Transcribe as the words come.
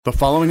The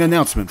following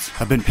announcements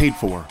have been paid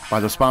for by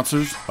the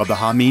sponsors of the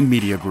Hameen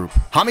Media Group.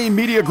 Hameen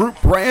Media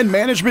Group brand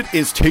management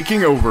is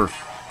taking over.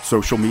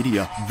 Social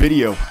media,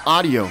 video,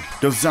 audio,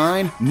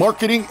 design,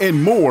 marketing,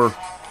 and more.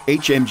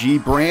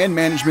 HMG Brand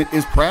Management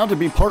is proud to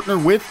be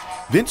partnered with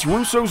Vince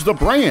Russo's The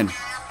Brand,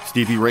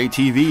 Stevie Ray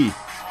TV,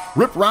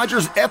 Rip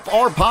Rogers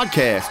FR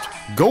Podcast,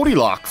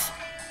 Goldilocks,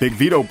 Big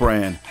Vito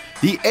Brand,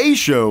 The A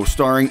Show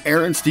starring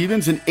Aaron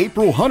Stevens and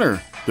April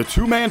Hunter, The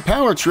Two-Man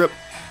Power Trip,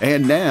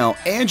 and now,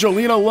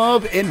 Angelina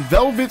Love and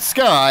Velvet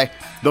Sky,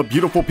 The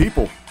Beautiful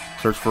People.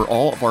 Search for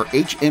all of our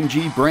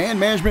HMG brand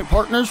management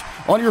partners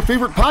on your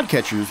favorite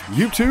podcatchers,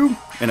 YouTube,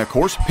 and of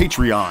course,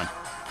 Patreon.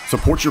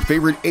 Support your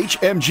favorite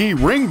HMG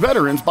ring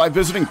veterans by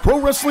visiting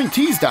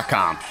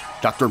ProWrestlingTees.com.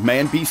 Dr.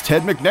 Manbeast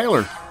Ted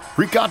McNaylor,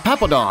 Greek God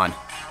Papadon,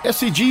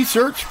 SCG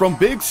Search from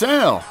Big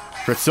Sal,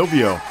 Chris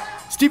Silvio,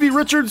 Stevie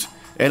Richards,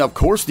 and of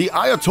course, the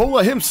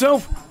Ayatollah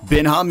himself,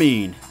 Ben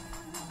Hameen.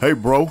 Hey,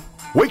 bro.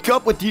 Wake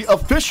up with the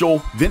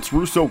official Vince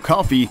Russo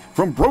coffee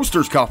from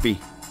Broasters Coffee.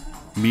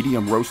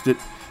 Medium roasted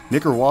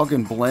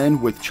Nicaraguan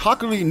blend with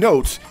chocolatey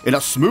notes and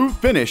a smooth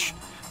finish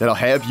that'll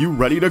have you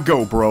ready to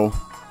go, bro.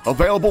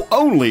 Available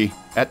only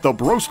at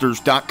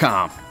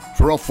thebroasters.com.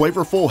 For a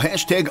flavorful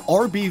hashtag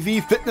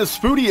RBV Fitness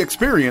foodie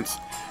experience,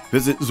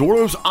 visit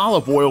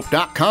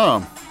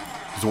ZordosOliveOil.com.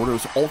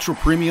 Zordos Ultra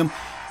Premium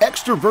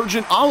Extra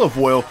Virgin Olive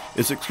Oil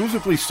is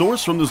exclusively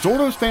sourced from the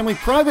Zordos family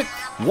private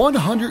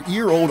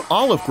 100-year-old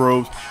olive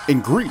groves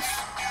in Greece.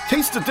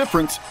 Taste the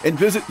difference and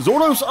visit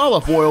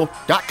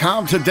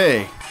ZordosOliveOil.com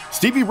today.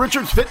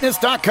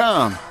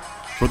 StevieRichardsFitness.com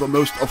for the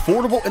most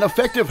affordable and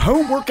effective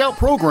home workout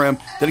program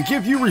that'll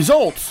give you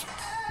results,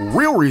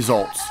 real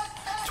results.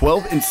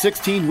 12 and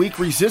 16-week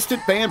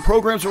resistant band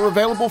programs are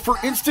available for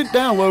instant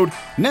download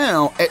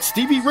now at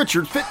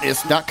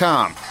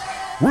StevieRichardsFitness.com.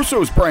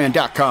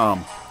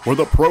 RussosBrand.com. Where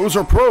the pros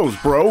are pros,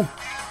 bro.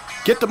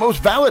 Get the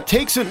most valid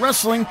takes in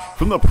wrestling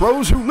from the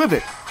pros who live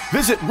it.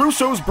 Visit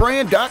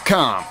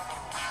RussosBrand.com.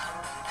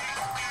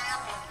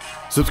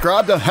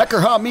 Subscribe to Hecker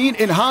Hameen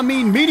and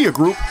Hameen Media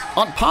Group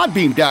on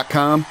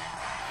Podbeam.com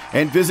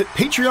and visit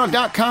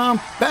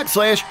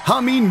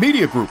Patreon.com/Hameen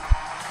Media Group.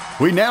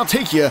 We now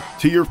take you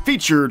to your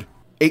featured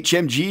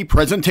HMG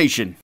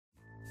presentation.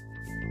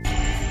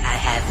 I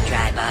have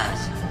dry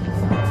balls.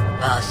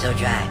 Balls so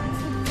dry,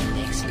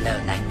 they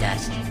explode like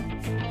dust.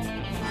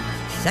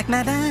 Suck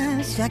my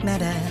balls, suck my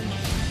balls.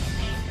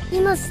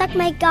 You must suck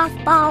my golf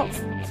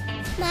balls.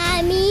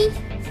 Mommy?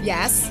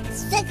 Yes?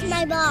 Suck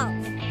my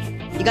balls.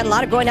 You got a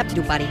lot of growing up to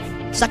do, buddy.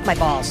 Suck my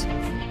balls.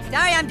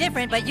 Sorry I'm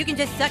different, but you can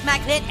just suck my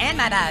clit and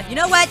my balls. You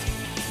know what?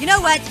 You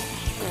know what?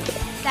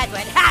 That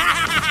would.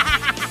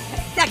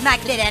 Suck my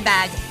clit and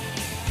balls.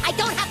 I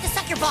don't have to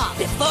suck your balls.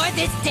 Before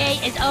this day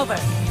is over,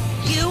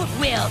 you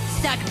will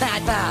suck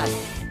my balls.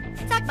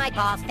 Suck my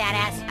balls, fat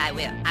ass. I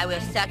will. I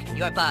will suck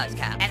your balls,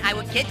 Kyle. And I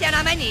will get down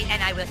on my knee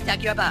and I will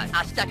suck your balls.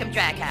 I'll suck them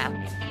dry, Kyle.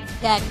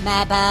 Suck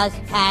my balls,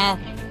 Kyle.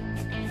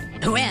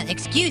 Well,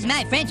 excuse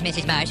my French,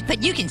 Mrs. Marsh,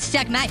 but you can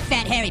suck my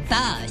fat, hairy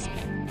balls.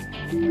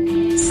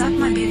 Suck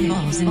my big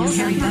balls in your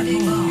hairy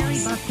butthole.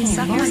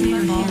 Suck your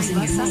big balls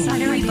in your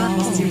hairy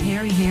butthole.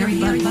 Your hairy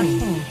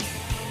butthole.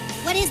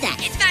 What is that?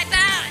 It's my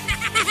balls.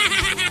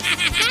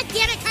 God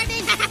damn it,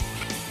 Carmen.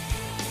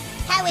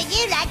 How would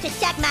you like to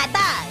suck my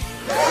balls?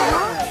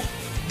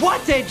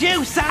 What did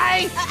you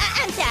say?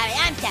 I'm sorry.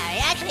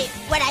 Actually,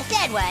 what I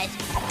said was...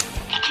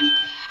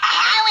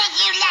 How would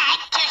you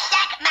like to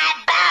suck my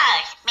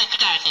balls, Mr.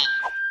 Garrison?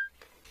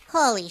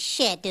 Holy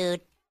shit,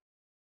 dude.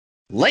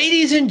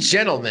 Ladies and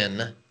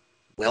gentlemen,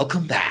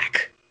 welcome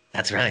back.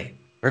 That's right.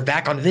 We're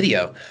back on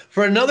video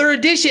for another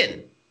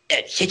edition.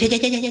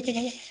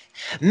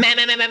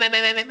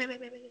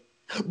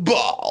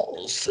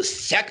 Balls,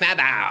 suck my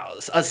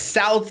balls, a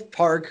South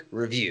Park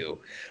review,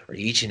 where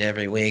each and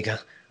every week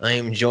I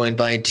am joined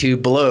by two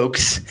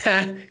blokes,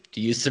 to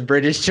use some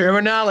British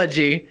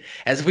terminology,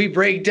 as we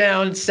break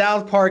down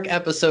South Park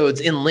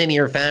episodes in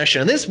linear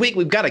fashion. And this week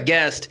we've got a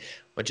guest,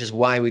 which is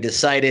why we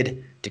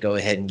decided to go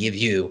ahead and give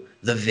you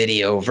the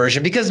video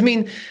version. Because, I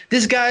mean,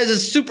 this guy is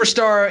a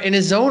superstar in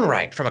his own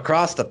right from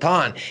across the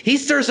pond. He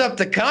stirs up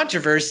the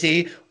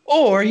controversy,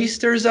 or he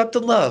stirs up the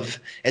love,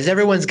 as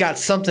everyone's got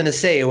something to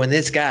say when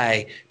this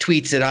guy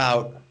tweets it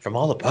out from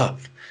all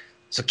above.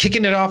 So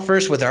kicking it off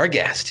first with our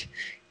guest,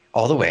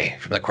 all the way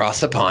from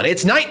across the pond.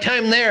 It's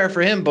nighttime there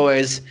for him,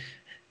 boys,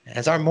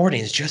 as our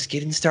morning's just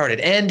getting started.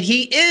 And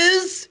he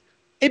is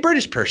a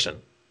British person,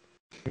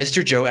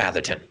 Mr. Joe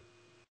Atherton.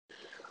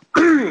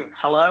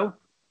 Hello,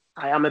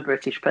 I am a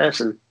British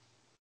person.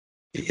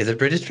 He is a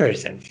British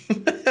person.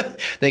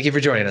 Thank you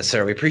for joining us,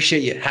 sir. We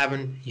appreciate you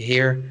having you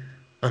here.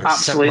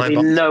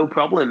 Absolutely no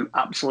problem.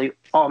 Absolute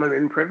honor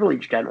and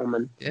privilege,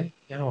 gentlemen. Yeah,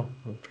 well,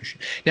 I appreciate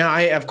it. Now,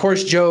 of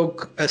course, Joe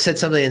said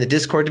something in the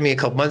Discord to me a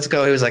couple months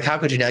ago. He was like, how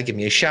could you not give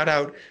me a shout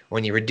out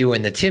when you were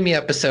doing the Timmy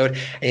episode?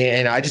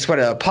 And I just want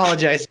to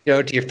apologize,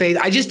 Joe, to your face.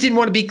 I just didn't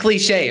want to be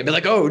cliche and be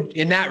like, oh,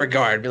 in that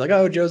regard, be like,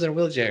 oh, Joe's in a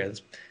wheelchair.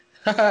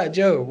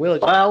 Joe,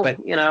 wheelchair. Well, but,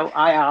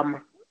 I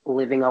am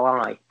living a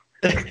lie.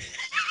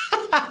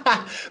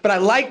 But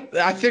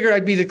I figured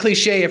I'd be the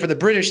cliche for the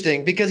British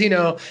thing because,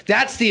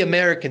 that's the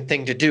American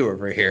thing to do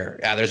over here.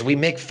 We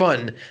make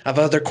fun of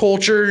other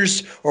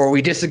cultures or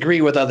we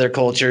disagree with other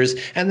cultures,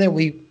 and then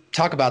we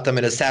talk about them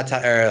in a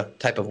satire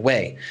type of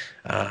way.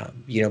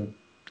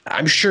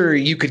 I'm sure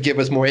you could give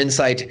us more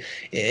insight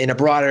in a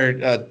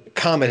broader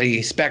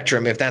comedy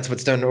spectrum if that's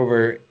what's done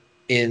over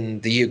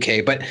in the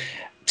UK. But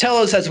tell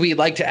us, as we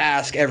like to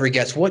ask every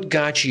guest, what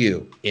got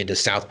you into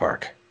South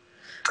Park?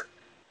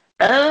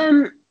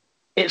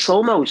 It's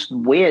almost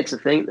weird to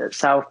think that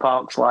South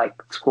Park's like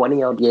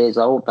 20 odd years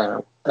old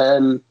now.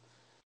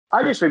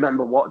 I just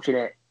remember watching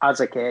it as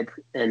a kid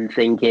and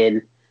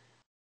thinking,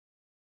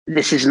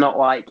 this is not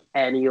like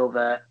any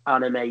other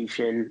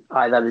animation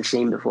I've ever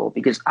seen before,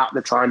 because at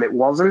the time it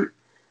wasn't.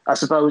 I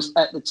suppose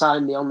at the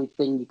time the only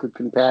thing you could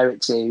compare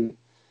it to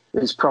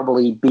was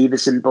probably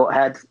Beavis and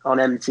Butthead on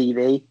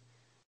MTV,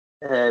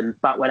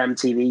 back when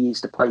MTV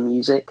used to play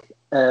music.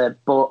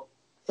 But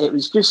it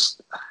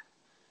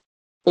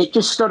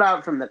just stood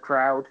out from the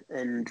crowd,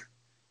 and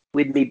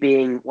with me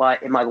being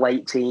like in my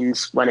late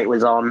teens when it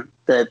was on,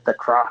 the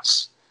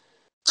crass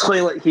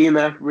toilet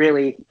humor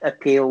really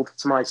appealed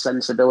to my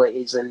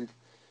sensibilities. And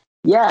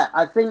yeah,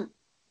 I think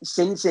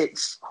since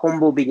its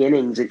humble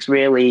beginnings, it's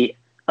really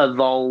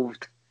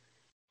evolved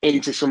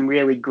into some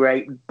really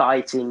great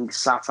biting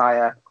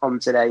satire on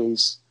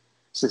today's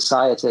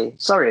society.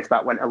 Sorry if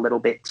that went a little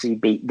bit too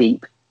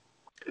deep.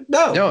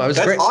 No, it was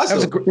great.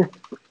 Awesome.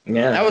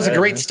 That was a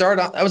great start.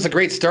 That was a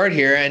great start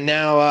here, and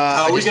now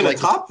how are we going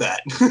to top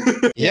that?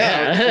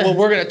 Yeah, well,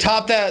 we're going to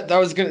top that.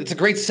 It's a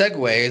great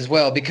segue as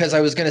well, because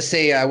I was going to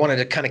say I wanted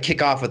to kind of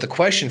kick off with a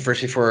question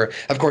first before,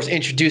 of course,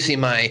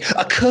 introducing my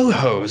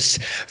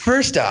co-host.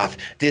 First off,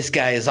 this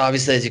guy is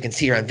obviously, as you can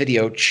see here on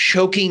video,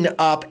 choking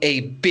up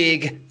a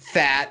big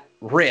fat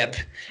rip,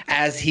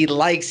 as he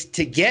likes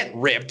to get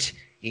ripped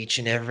each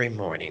and every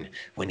morning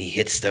when he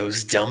hits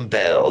those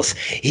dumbbells.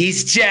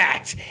 He's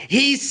jacked,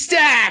 he's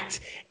stacked,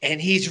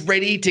 and he's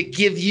ready to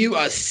give you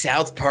a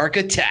South Park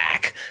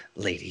attack.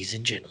 Ladies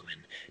and gentlemen,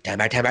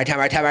 timer.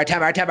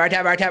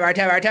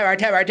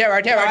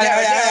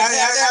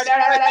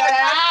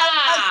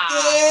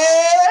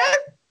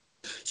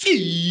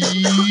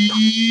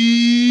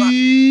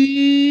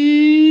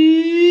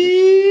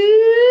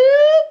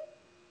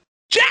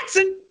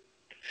 Jackson,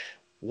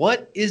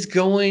 what is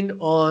going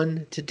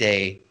on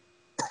today,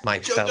 my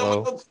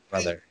fellow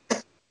brother?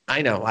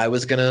 I know I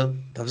was gonna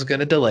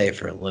delay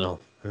for a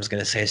little. I was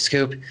gonna say,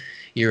 Scoop,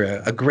 you're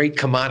a great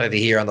commodity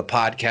here on the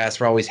podcast.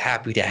 We're always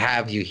happy to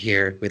have you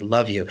here. We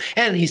love you.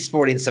 And he's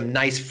sporting some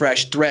nice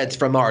fresh threads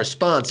from our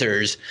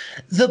sponsors,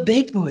 the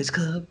Baked Boys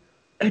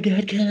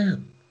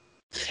Club.com.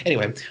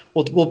 Anyway,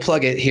 we'll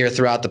plug it here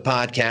throughout the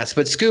podcast.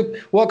 But Scoop,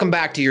 welcome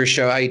back to your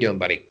show. How you doing,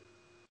 buddy?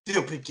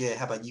 Doing pretty good.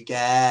 How about you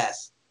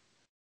guys?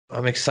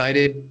 I'm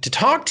excited to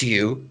talk to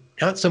you.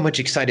 Not so much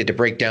excited to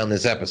break down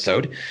this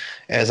episode,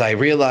 as I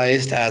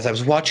realized as I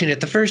was watching it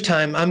the first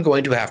time, I'm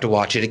going to have to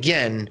watch it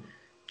again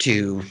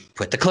to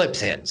put the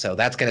clips in. So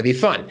that's going to be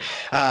fun.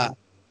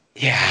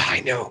 Yeah,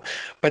 I know.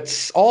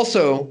 But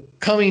also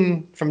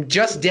coming from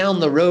just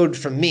down the road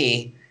from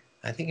me,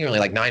 I think you're only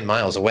like 9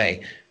 miles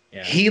away.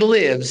 Yeah. He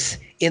lives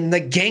in the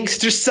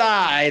gangster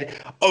side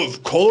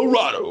of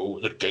Colorado,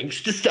 the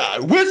gangster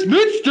side.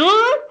 Westminster,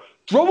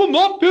 throw him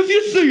up if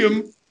you see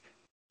him.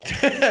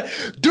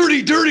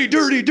 dirty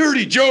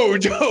Joe.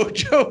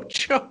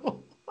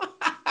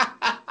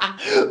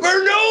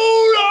 Vernola!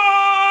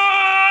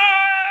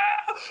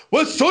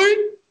 What's side?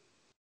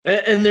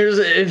 And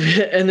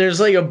there's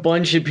like a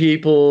bunch of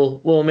people.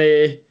 Well,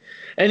 maybe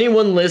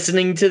anyone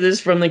listening to this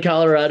from the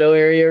Colorado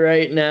area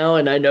right now,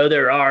 and I know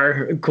there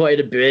are quite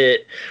a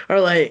bit,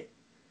 are like,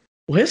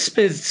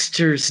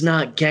 Westminster's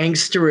not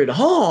gangster at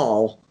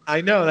all.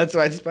 I know, that's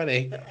why it's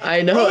funny.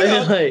 I know,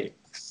 and like.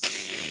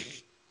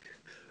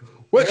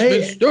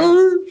 Westminster,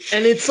 right?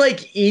 And it's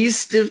like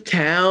east of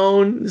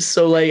town,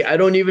 so like I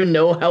don't even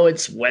know how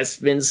it's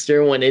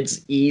Westminster when it's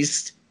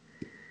east.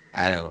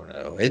 I don't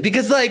know. It's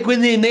because like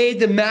when they made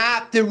the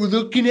map, they were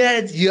looking at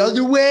it the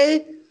other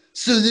way,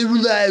 so they were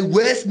like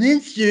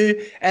Westminster,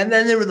 and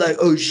then they were like,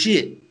 "Oh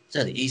shit, it's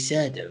on the east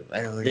side though."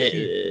 I don't know.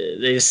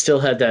 They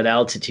still had that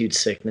altitude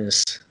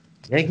sickness.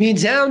 Take me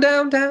down.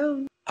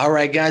 All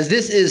right, guys,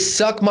 this is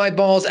Suck My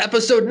Balls,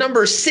 episode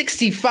number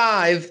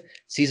 65.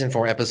 Season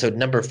 4, episode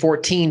number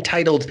 14,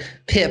 titled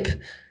Pip,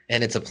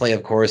 and it's a play,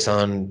 of course,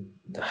 on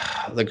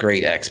The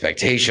Great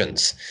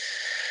Expectations.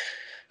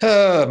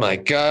 Oh, my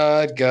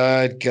God.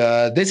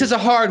 This is a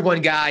hard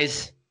one,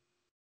 guys.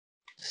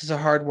 This is a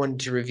hard one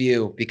to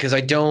review because I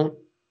don't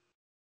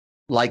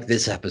like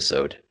this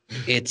episode.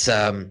 It's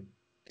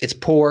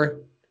poor.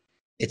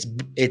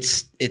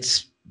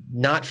 It's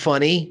not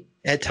funny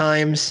at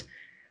times.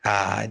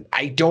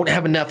 I don't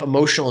have enough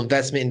emotional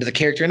investment into the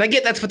character. And I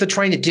get that's what they're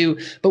trying to do.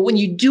 But when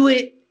you do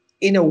it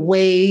in a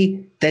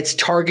way that's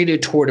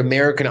targeted toward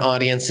American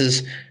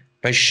audiences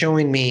by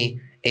showing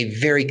me a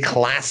very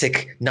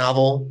classic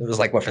novel, it was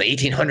like, what, from the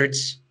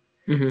 1800s?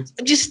 Mm-hmm.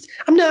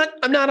 I'm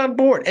not on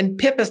board. And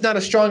Pip is not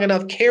a strong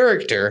enough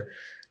character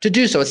to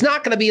do so. It's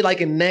not going to be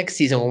like in next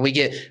season when we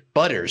get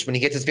Butters, when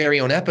he gets his very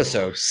own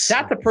episode.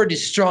 That's a pretty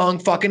strong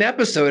fucking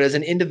episode as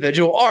an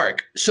individual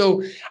arc.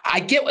 So I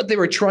get what they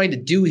were trying to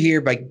do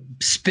here by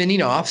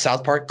spinning off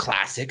South Park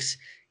classics,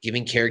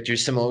 giving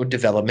characters some more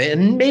development.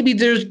 And maybe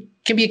there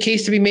can be a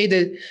case to be made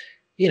that,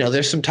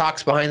 there's some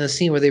talks behind the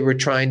scene where they were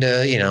trying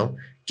to,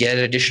 get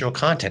additional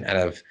content out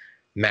of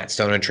Matt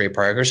Stone and Trey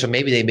Parker. So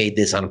maybe they made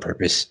this on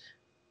purpose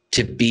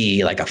to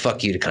be like a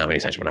fuck you to Comedy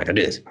Central. We're not going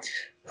to do this.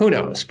 Who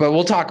knows? But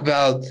we'll talk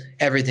about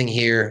everything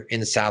here in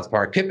the South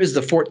Park. Pip is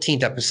the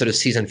 14th episode of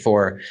season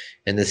 4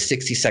 and the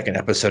 62nd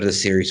episode of the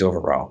series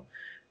overall.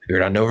 We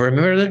were on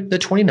November the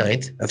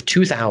 29th of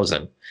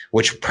 2000,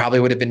 which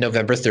probably would have been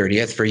November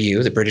 30th for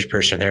you, the British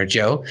person there,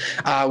 Joe,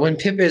 when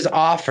Pip is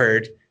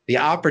offered the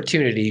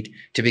opportunity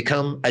to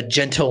become a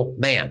gentle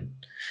man.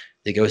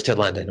 He goes to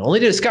London, only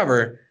to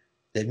discover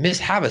that Miss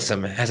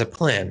Havisham has a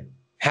plan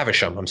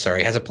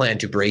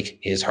to break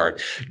his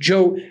heart.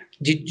 Joe,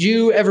 did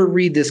you ever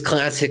read this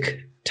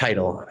classic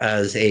title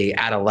as a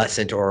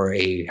adolescent or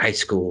a high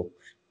school,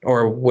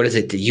 or what is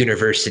it, the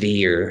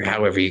university, or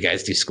however you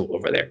guys do school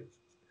over there?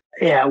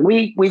 Yeah,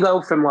 we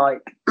go from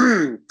like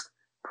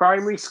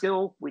primary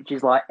school, which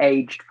is like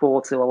aged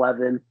 4 to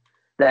 11.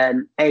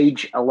 Then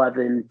age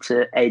 11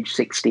 to age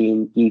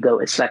 16, you go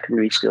to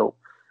secondary school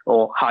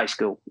or high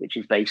school, which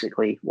is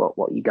basically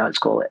what you guys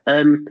call it.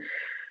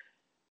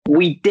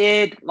 We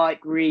did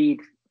read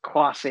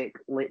classic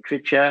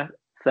literature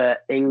for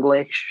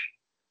English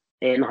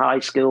in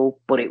high school,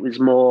 but it was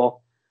more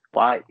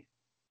like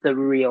the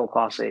real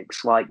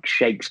classics, like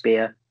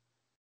Shakespeare.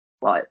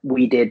 Like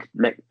we did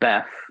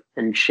Macbeth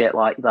and shit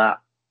like that.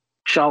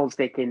 Charles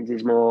Dickens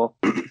is more,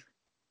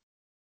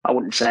 I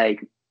wouldn't say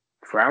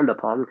frowned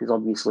upon, because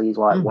obviously he's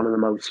one of the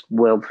most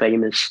world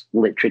famous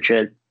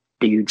literature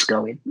dudes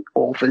going,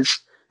 authors.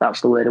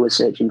 That's the word I was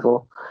searching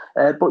for.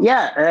 But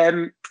yeah,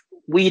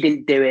 we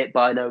didn't do it, but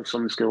I know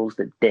some schools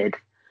that did.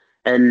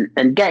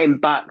 And getting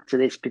back to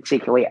this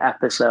particular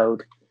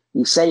episode,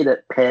 you say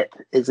that Pip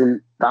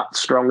isn't that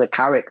strong a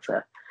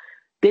character.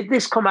 Did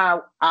this come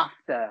out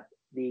after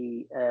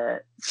the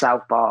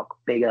South Park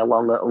Bigger,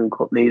 Longer,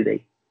 Uncut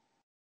movie?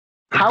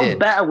 How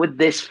better would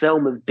this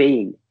film have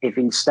been if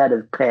instead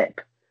of Pip,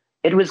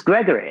 it was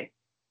Gregory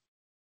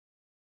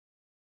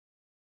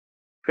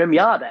from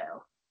Yardale?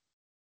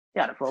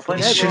 Yeah, the 4.8.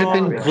 It should have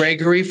been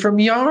Gregory from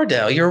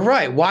Yardale. You're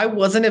right. Why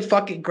wasn't it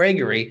fucking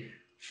Gregory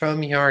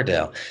from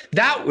Yardale?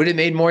 That would have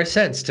made more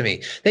sense to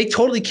me. They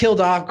totally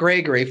killed off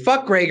Gregory.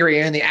 Fuck Gregory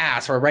in the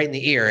ass or right in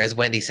the ear, as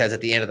Wendy says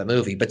at the end of the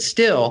movie. But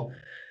still,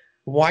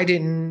 why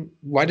did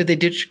they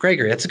ditch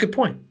Gregory? That's a good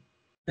point.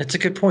 That's a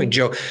good point,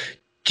 Joe.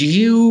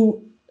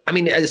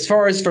 As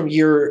far as from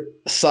your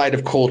side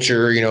of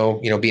culture,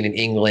 being in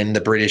England,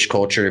 the British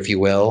culture, if you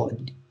will,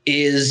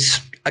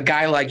 is a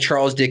guy like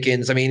Charles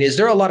Dickens, is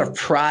there a lot of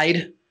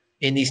pride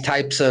in these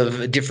types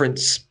of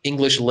different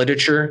English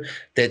literature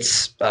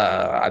that's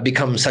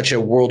become such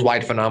a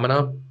worldwide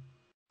phenomenon?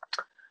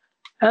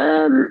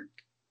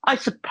 I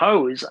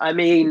suppose.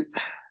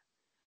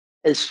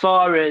 As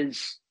far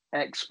as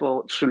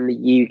exports from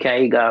the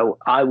UK go,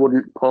 I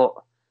wouldn't put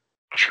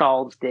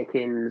Charles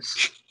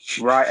Dickens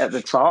right at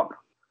the top.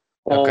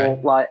 Okay.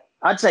 Or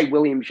I'd say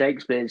William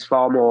Shakespeare is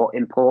far more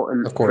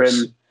important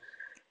from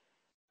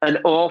an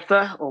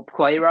author or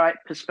playwright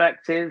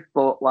perspective.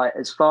 But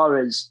as far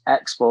as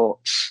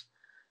exports,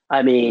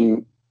 I'd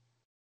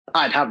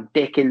have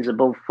Dickens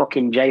above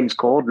fucking James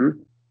Corden.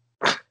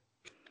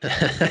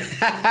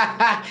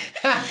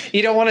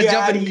 You don't want to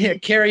jump in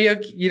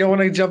karaoke? You don't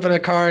want to jump in a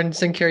car and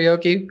sing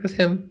karaoke with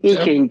him? He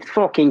can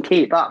fucking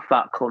keep that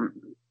fat cunt.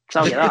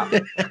 Tell you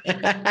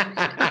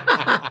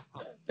that.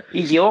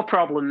 He's your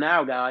problem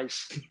now,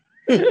 guys.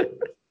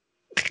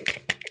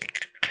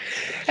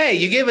 Hey,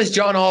 you gave us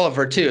John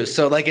Oliver too,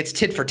 so it's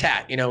tit for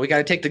tat. We got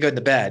to take the good and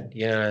the bad.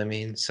 You know what I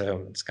mean?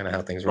 So it's kind of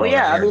how things roll. Well,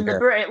 yeah,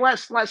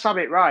 let's have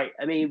it right.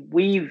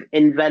 We've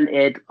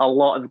invented a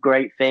lot of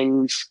great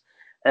things.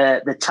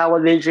 The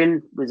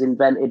television was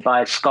invented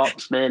by a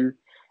Scotsman.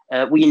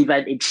 We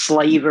invented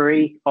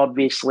slavery,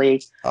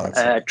 obviously,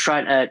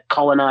 trying to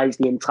colonize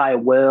the entire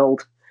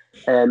world.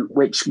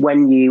 Which,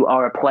 when you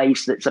are a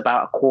place that's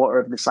about a quarter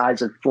of the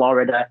size of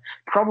Florida,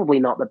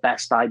 probably not the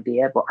best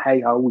idea, but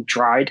hey ho, we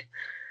tried.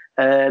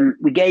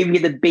 We gave you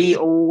the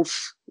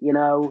Beatles,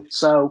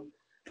 so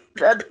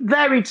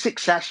varied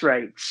success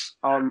rates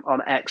on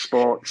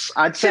exports.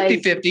 I'd say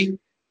 50-50.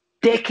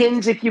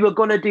 Dickens, if you were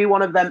going to do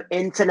one of them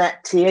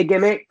internet tier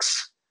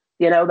gimmicks,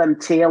 them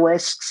tier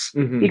lists,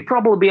 you'd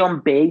probably be on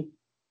B.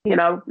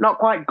 Not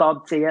quite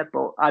God tier,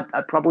 but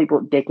I'd probably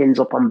put Dickens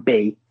up on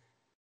B.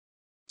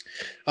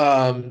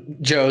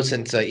 Joe,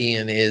 since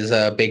Ian is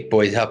Big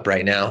Boys Up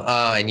right now,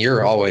 and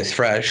you're always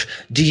fresh,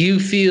 do you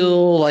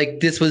feel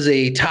like this was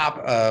a top,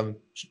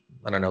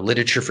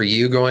 literature for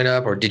you growing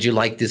up, or did you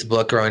like this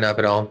book growing up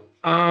at all?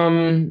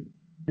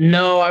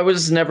 No, I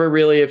was never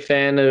really a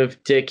fan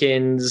of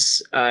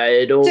Dickens.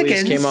 He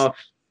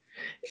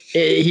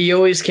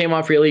always came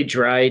off really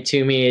dry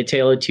to me. A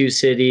Tale of Two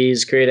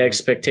Cities, Great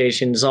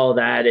Expectations, all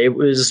that. It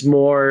was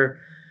more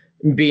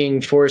being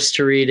forced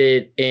to read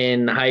it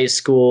in high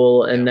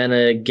school and then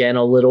again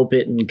a little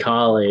bit in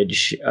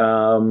college.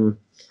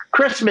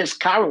 Christmas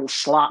Carol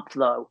slapped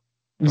though.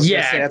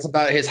 Yeah, that's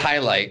about his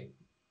highlight.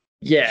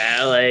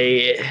 Yeah,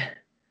 like,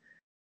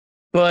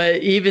 but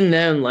even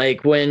then,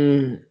 like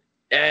when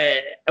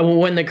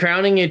the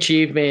crowning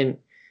achievement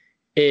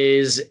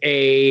is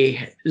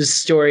a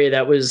story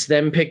that was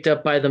then picked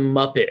up by the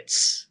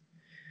Muppets,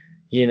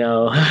 you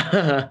know.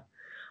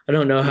 I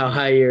don't know how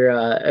high your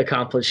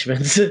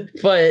accomplishments,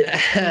 but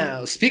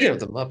speaking of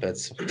the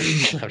Muppets,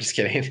 I'm just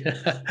kidding.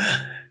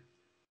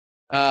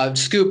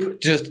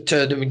 Scoop,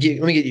 let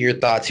me get your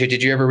thoughts here.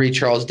 Did you ever read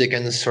Charles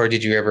Dickens, or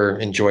did you ever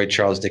enjoy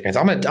Charles Dickens?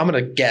 I'm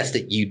gonna guess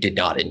that you did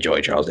not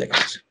enjoy Charles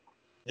Dickens.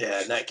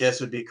 Yeah, that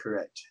guess would be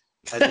correct.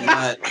 I did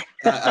not.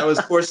 I was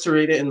forced to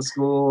read it in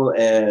school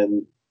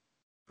and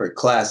for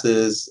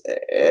classes.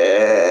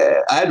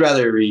 I'd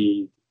rather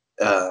read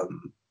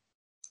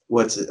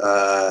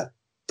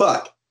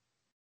Buck.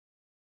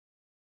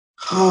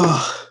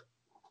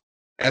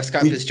 F.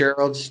 Scott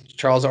Fitzgerald,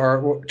 Charles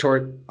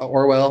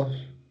Orwell.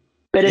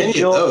 Bit of Any of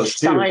George those,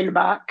 too.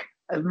 Steinbeck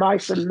of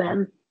Mice and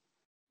Men.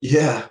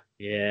 Yeah.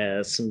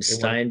 yeah, some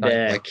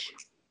Steinbeck.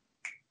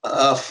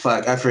 Oh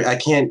fuck! I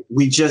can't.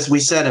 We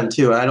said him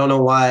too. I don't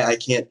know why I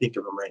can't think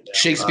of him right now.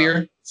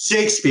 Shakespeare.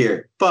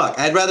 Shakespeare. Fuck!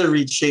 I'd rather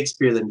read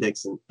Shakespeare than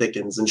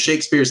Dickens, and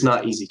Shakespeare's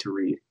not easy to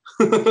read.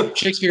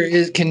 Shakespeare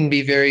can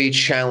be very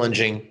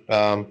challenging,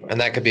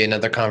 and that could be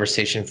another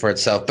conversation for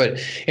itself.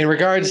 But in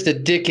regards to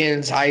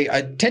Dickens,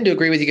 I tend to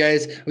agree with you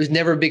guys. I was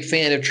never a big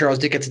fan of Charles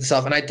Dickens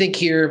himself, and I think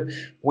here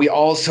we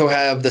also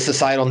have the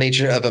societal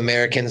nature of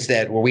Americans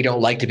where we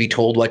don't like to be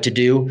told what to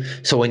do.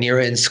 So when you're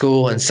in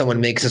school and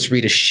someone makes us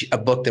read a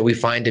book that we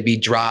find to be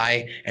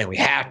dry, and we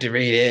have to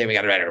read it, and we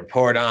got to write a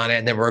report on it,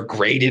 and then we're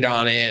graded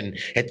on it, and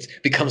it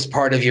becomes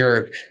part of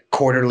your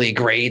quarterly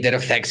grade that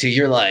affects you,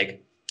 you're like,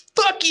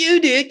 fuck you,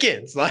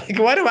 Dickens. Like,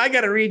 why do I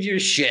got to read your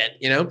shit,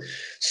 you know?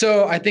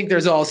 So I think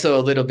there's also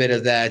a little bit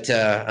of that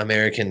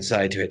American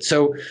side to it.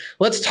 So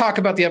let's talk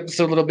about the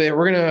episode a little bit.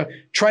 We're going to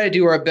try to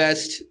do our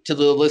best to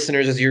the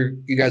listeners as you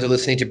guys are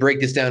listening to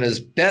break this down as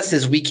best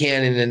as we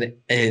can in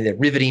a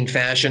riveting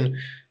fashion.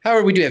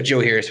 However, we do have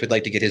Joe Harris. We'd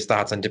like to get his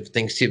thoughts on different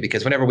things too,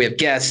 because whenever we have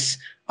guests,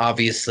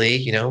 obviously,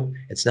 you know,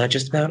 it's not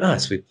just about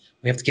us. We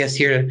have to guest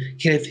here to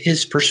get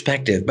his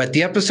perspective. But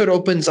the episode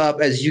opens up,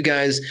 as you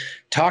guys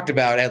talked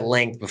about at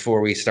length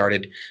before we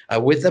started,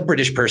 with a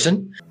British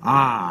person.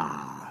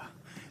 Ah,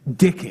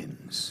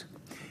 Dickens.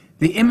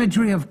 The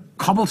imagery of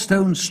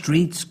cobblestone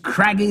streets,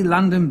 craggy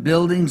London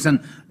buildings,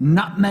 and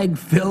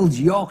nutmeg-filled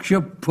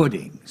Yorkshire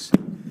puddings.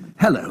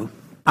 Hello,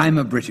 I'm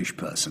a British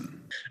person.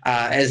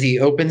 As he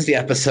opens the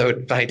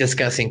episode by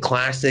discussing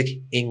classic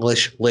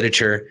English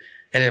literature,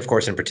 and of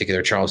course, in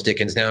particular, Charles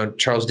Dickens. Now,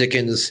 Charles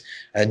Dickens,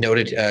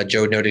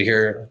 Joe noted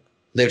here,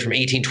 lived from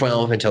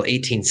 1812 until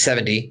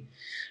 1870.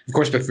 Of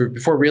course,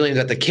 before realizing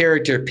that the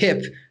character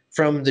Pip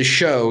from the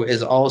show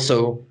is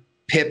also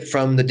Pip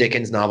from the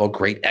Dickens novel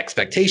Great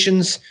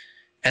Expectations.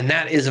 And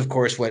that is, of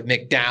course, what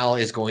McDowell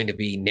is going to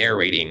be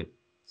narrating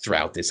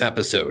throughout this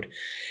episode.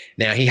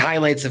 Now, he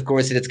highlights, of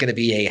course, that it's going to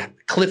be a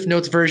Cliff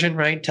Notes version,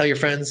 right? Tell your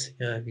friends.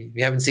 If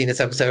you haven't seen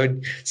this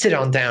episode, sit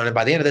on down. And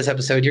by the end of this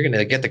episode, you're going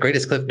to get the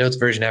greatest Cliff Notes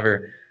version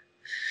ever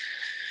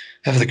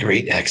of the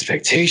Great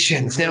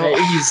Expectations. Now,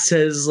 he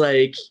says,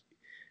 like,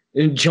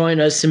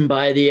 join us, and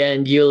by the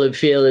end, you'll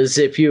feel as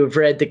if you have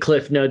read the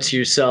Cliff Notes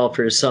yourself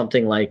or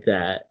something like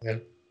that. Yeah.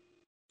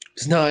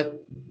 It's not,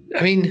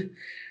 I mean,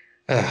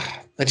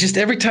 just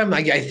every time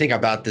I think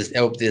about this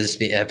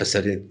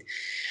episode, it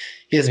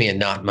gives me a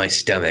knot in my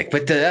stomach.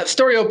 But the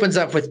story opens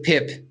up with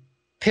Pip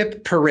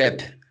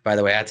Pirrip, by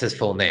the way, that's his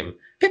full name.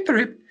 Pip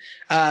Pirrip,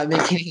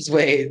 making his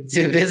way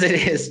to visit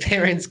his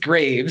parents'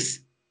 graves.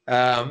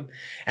 And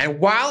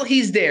while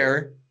he's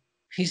there,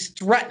 he's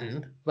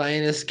threatened by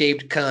an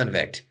escaped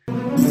convict.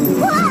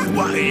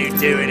 What are you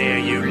doing here,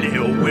 you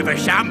little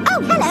withersham?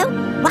 Oh,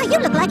 hello. Why, you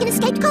look like an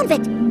escaped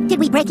convict. Did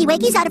we breaky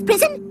wakies out of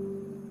prison?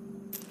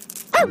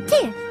 Oh,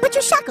 dear. But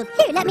you're shackled.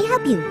 Here, let me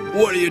help you.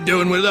 What are you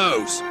doing with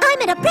those?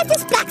 I'm an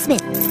apprentice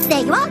blacksmith.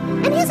 There you are.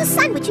 And here's a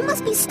sandwich. You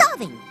must be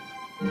starving.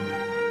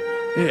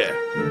 Yeah.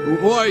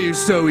 Why are you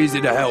so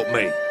easy to help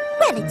me?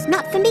 Well, it's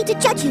not for me to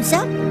judge you,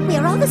 sir. We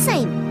are all the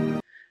same.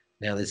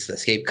 Now, this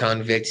escaped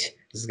convict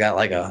has got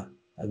like a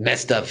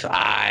messed up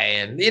eye,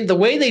 and the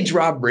way they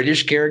draw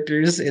British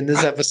characters in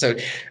this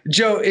episode,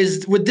 Joe,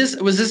 was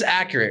this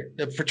accurate,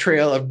 the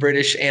portrayal of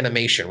British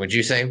animation? Would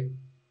you say?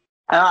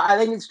 I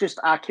think it's just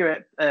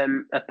accurate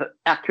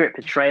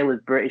portrayal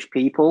of British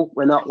people.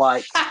 We're not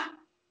like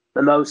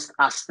the most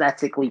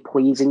aesthetically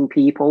pleasing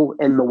people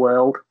in the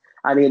world.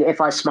 I mean,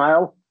 if I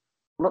smile,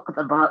 look at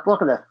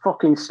the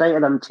fucking state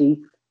of them teeth.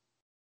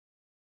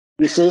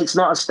 You see, it's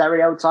not a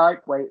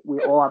stereotype. We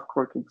all have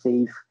crooked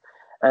teeth.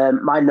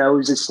 My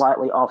nose is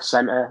slightly off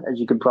center, as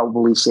you can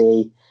probably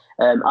see.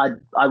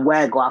 I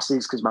wear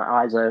glasses because my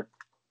eyes are,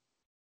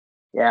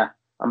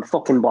 I'm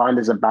fucking blind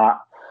as a bat.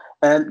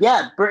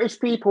 British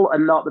people are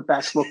not the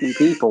best looking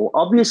people.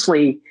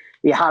 Obviously,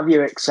 you have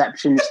your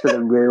exceptions to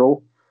the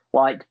rule.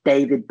 like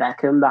David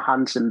Beckham, the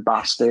handsome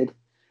bastard.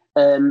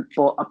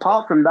 But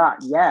apart from that,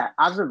 yeah,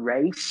 as a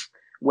race,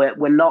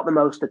 we're not the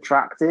most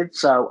attractive.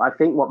 So I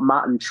think what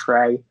Matt and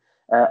Trey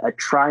are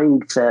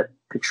trying to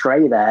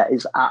portray there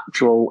is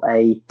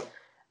a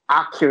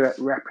accurate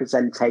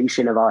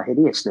representation of our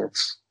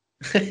hideousness.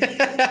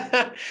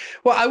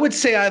 Well, I would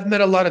say I've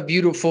met a lot of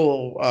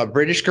beautiful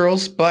British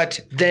girls, but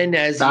then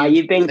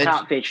you've been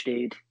catfish,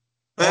 dude.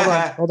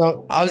 Hold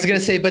on. I was gonna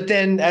say, but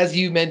then as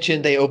you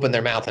mentioned, they open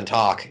their mouth and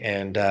talk,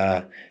 and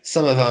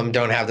some of them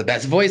don't have the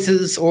best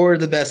voices or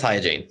the best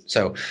hygiene.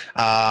 So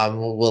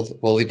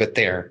we'll leave it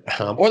there,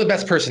 or the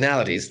best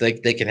personalities. They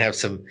can have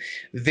some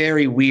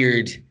very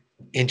weird,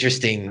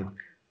 interesting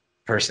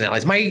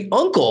personalities. My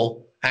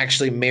uncle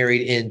actually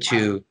married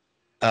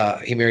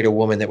a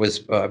woman that was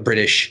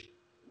British.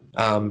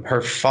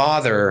 Her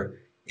father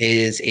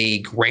is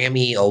a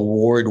Grammy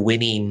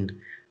award-winning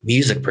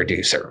music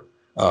producer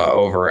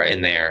over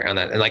in there,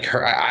 and like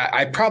her,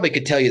 I probably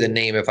could tell you the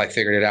name if I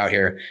figured it out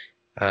here.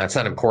 It's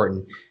not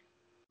important,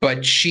 but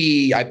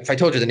if I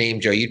told you the name,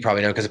 Joe, you'd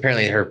probably know, because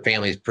apparently her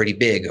family is pretty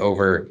big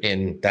over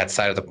in that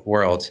side of the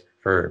world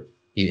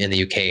in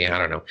the UK. I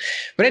don't know,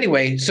 but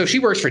anyway, so she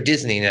works for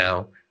Disney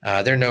now.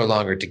 They're no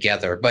longer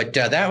together, but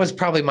that was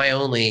probably my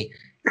only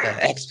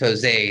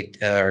expose,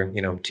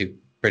 to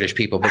British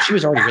people. But she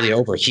was already really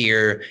over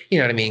here, you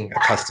know what I mean,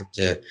 accustomed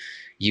to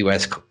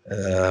U.S.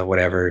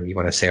 Whatever you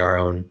want to say, our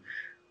own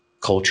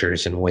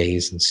cultures and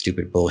ways and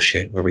stupid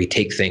bullshit where we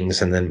take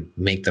things and then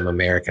make them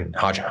American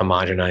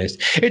homogenized.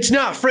 It's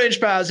not French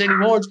fries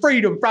anymore, it's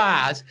freedom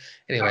fries.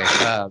 Anyway,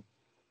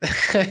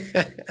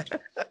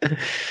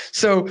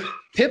 so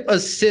Pip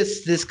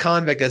assists this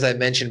convict, as I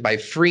mentioned, by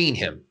freeing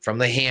him from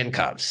the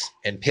handcuffs,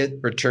 and Pip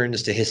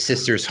returns to his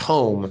sister's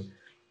home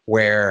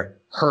where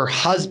her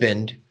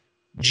husband,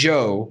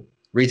 Joe,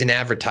 reads an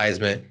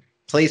advertisement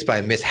placed by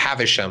Miss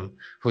Havisham,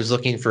 who's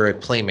looking for a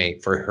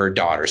playmate for her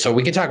daughter. So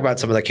we can talk about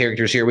some of the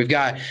characters here. We've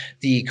got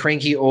the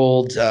cranky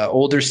old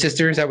older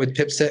sister. Is that what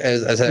Pip said?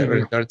 As I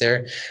noted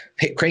there,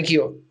 cranky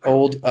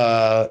old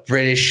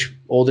British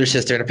older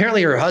sister, and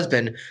apparently her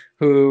husband,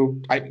 who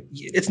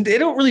they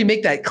don't really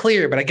make that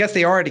clear, but I guess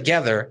they are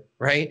together,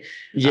 right?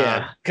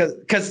 Yeah.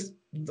 Because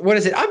what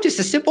is it? I'm just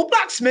a simple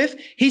blacksmith.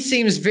 He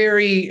seems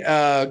very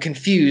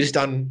confused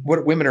on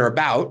what women are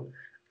about.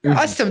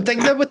 That's something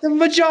that with the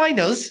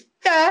vaginas.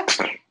 Yeah.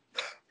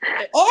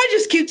 I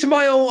just keep to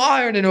my own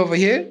ironing over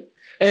here.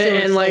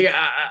 And like,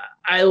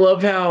 I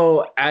love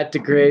how at the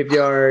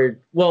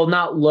graveyard, well,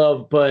 not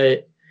love,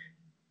 but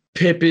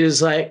Pip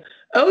is like,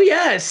 oh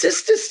yeah,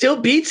 sister still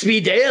beats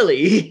me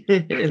daily.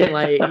 And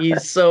like,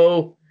 he's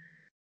so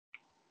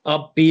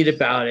upbeat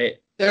about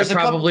it. There's a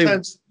couple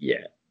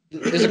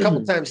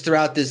times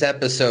throughout this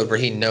episode where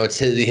he notes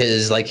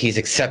his like he's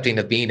accepting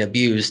of being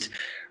abused,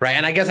 right?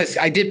 And I guess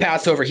I did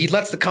pass over. He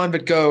lets the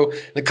convict go.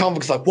 The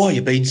convict's like, "Why are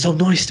you being so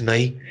nice to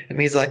me?" And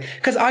he's like,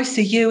 "Because I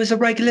see you as a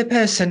regular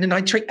person, and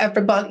I treat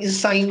everybody the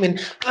same." And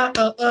blah,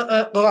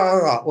 blah,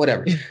 blah,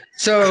 whatever.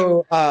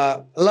 So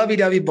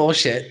lovey-dovey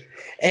bullshit.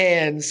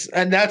 And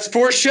that's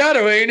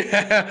foreshadowing,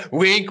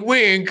 wink,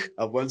 wink,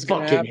 of what's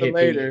going to happen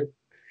later.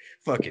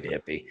 Fucking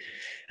hippie.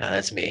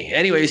 That's me.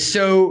 Anyway,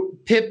 so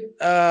Pip,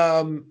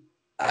 I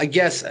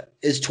guess,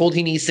 is told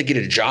he needs to get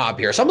a job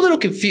here. So I'm a little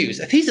confused.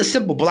 If he's a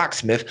simple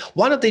blacksmith,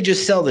 why don't they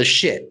just sell this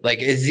shit? Like,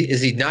 is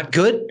he not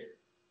good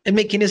at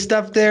making his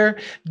stuff there?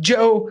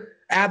 Joe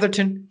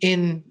Atherton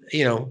is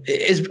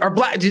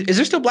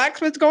there still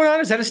blacksmiths going on?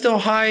 Is that a still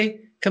high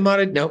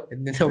commodity? No,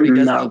 nobody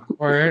does that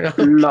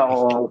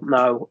anymore.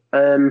 No.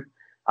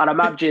 I'd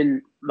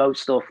imagine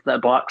most stuff that a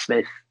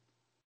blacksmith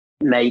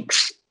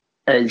makes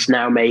is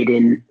now made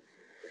in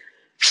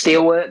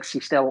steelworks. You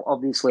still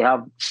obviously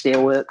have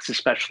steelworks,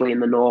 especially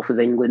in the north of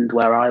England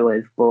where I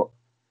live. But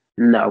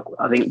no,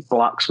 I think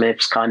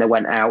blacksmiths kind of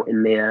went out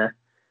in the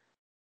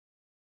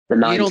 19th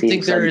century. You don't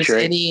think there's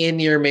any in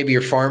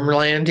your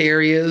farmland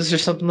areas or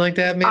something like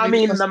that? Maybe I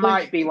mean, there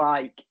might be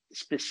like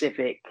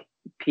specific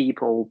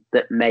people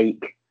that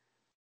make,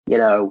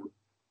 I'm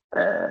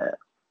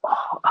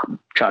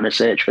trying to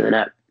search for the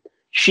net,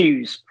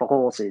 shoes for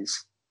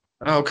horses.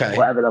 Okay.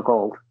 Whatever they're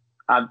called.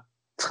 I've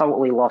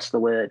totally lost the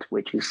word,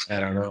 which is, I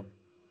don't know,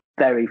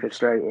 very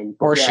frustrating.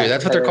 Horseshoe,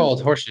 that's what they're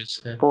called,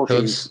 horseshoes. Yeah.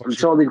 Horseshoes. I'm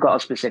sure they've got a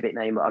specific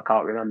name, but I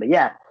can't remember.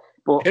 Yeah.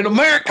 But in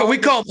America, we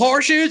call them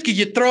horseshoes because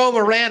you throw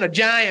them around a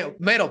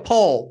giant metal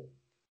pole.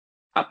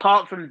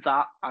 Apart from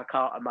that, I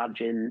can't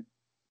imagine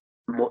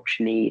much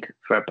need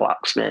for a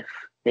blacksmith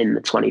in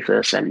the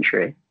 21st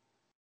century.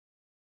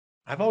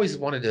 I've always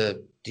wanted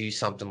to do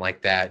something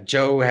like that.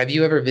 Joe, have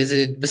you ever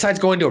visited, besides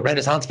going to a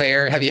Renaissance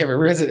fair, have you ever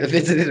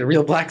visited a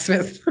real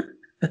blacksmith?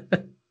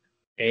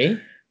 Eh?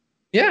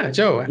 Yeah,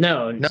 Joe.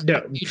 No.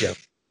 You, Joe.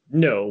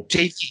 No.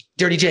 JT,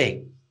 Dirty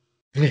J.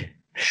 The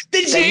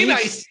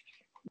J-Mice!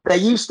 There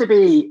used to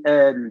be,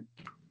 in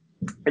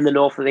the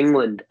north of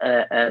England,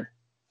 a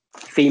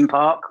theme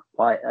park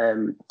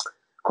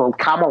called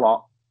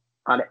Camelot,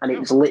 and it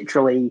was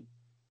literally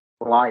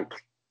like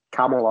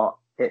Camelot.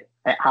 It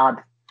had,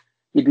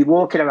 you'd be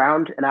walking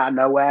around and out of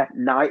nowhere,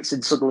 knights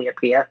would suddenly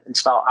appear and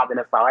start having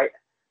a fight.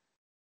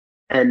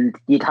 and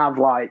you'd have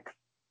like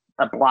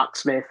a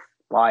blacksmith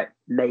like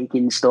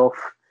making stuff,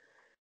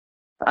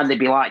 and there'd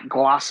be like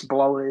glass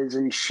blowers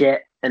and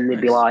shit, and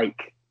there'd be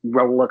like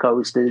roller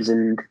coasters,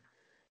 and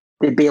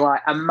there'd be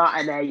like a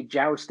matinee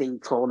jousting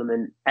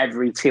tournament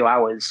every 2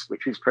 hours,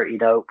 which was pretty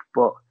dope.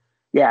 But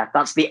yeah,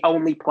 that's the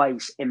only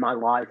place in my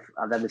life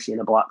I've ever seen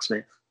a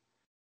blacksmith.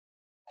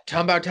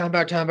 Talking about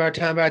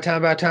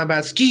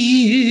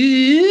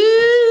Ski,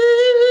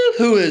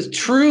 who is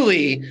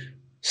truly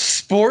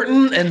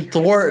sporting and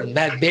thwarting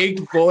that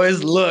baked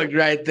boys look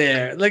right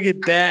there. Look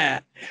at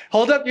that.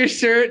 Hold up your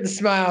shirt and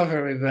smile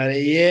for me,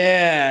 buddy.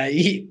 Yeah.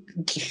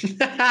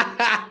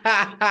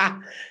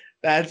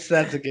 That's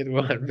a good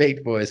one.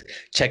 Baked Boys.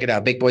 Check it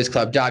out.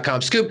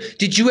 BakedBoysClub.com. Scoop,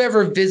 did you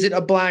ever visit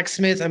a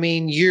blacksmith? I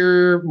mean,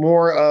 you're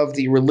more of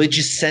the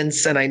religious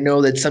sense, and I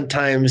know that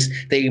sometimes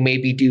they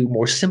maybe do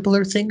more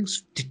simpler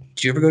things. Did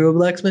you ever go to a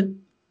blacksmith?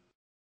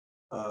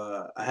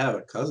 I have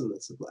a cousin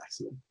that's a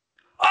blacksmith.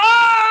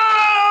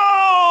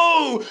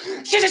 Oh!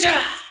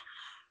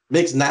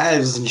 Makes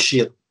knives and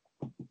shit.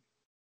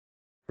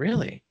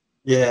 Really?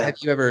 Yeah. Have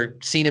you ever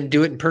seen him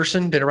do it in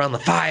person? Been around the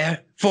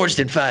fire? Forged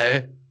in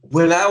fire?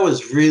 When I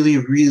was really,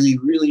 really,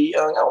 really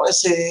young, I want to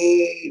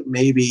say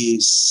maybe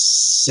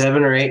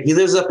 7 or 8. He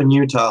lives up in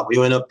Utah. We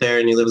went up there,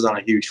 and he lives on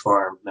a huge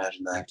farm.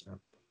 Imagine that.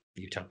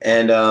 Utah.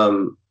 And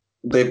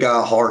they've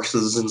got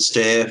horses and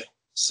stuff.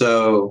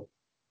 So,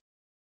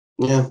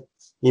 yeah,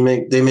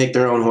 they make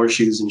their own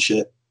horseshoes and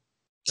shit.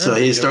 So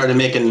he started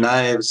making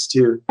knives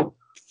too.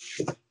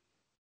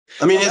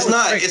 I mean, it's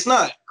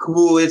not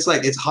cool. It's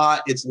like, it's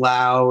hot, it's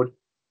loud,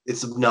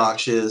 it's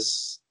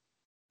obnoxious.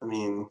 I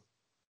mean,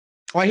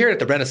 well, I hear it at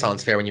the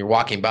Renaissance Fair when you're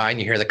walking by and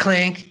you hear the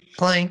clank,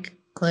 clank,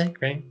 clank,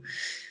 right?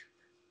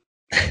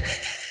 I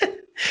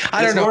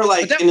don't know. It's more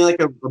like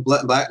like a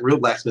real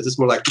blacksmith. It's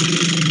more like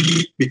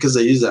because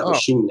they use that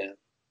machine now.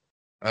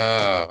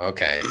 Oh,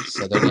 okay.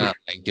 So they're not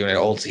like doing it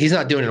old. He's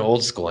not doing it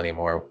old school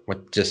anymore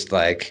with just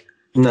like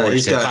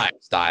he's got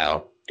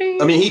style.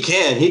 I mean, he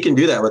can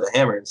do that with a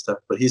hammer and stuff,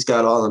 but he's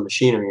got all the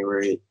machinery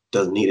where he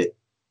doesn't need it.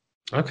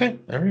 Okay.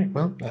 All right.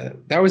 Well,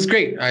 that was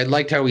great. I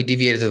liked how we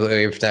deviated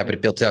away from that, but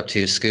it built up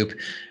to Scoop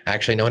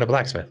actually knowing a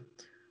blacksmith.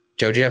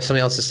 Joe, do you have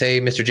something else to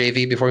say, Mr.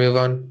 JV, before we move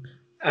on?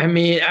 I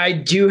mean, I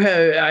do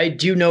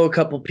know a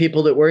couple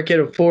people that work at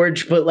a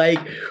forge, but like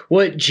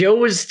what Joe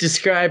was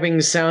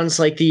describing sounds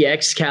like the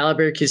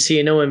Excalibur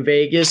Casino in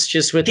Vegas,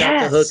 just without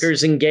the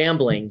hookers and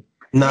gambling.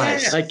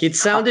 Nice. Like it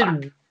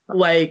sounded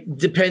like,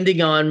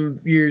 depending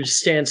on your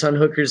stance on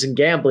hookers and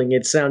gambling,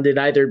 it sounded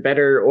either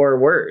better or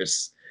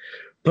worse.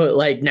 But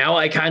like now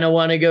I kind of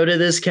want to go to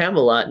this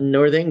Camelot in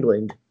North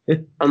England.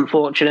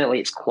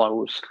 Unfortunately, it's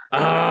closed.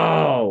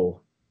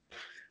 Oh.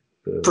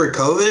 For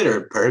COVID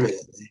or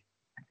permanently?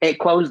 It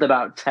closed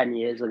about 10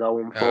 years ago,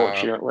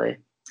 unfortunately.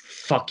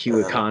 Fuck you,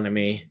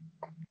 economy.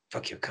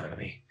 Fuck you,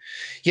 economy.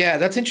 Yeah,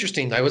 that's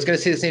interesting. I was going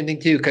to say the same thing,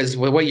 too, because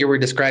what you were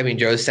describing,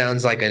 Joe,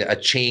 sounds like a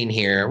chain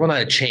here. Well, not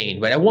a chain,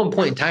 but at one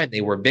point in time,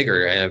 they were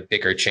bigger and a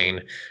bigger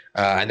chain,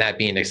 and that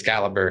being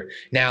Excalibur.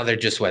 Now they're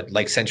just,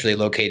 like centrally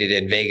located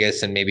in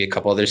Vegas and maybe a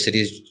couple other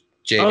cities.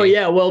 JV. Oh,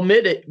 yeah. Well,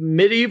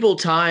 Medieval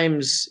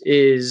Times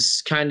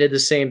is kind of the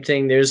same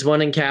thing. There's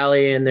one in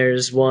Cali, and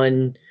there's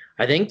one...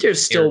 I think there's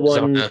still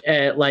one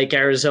at like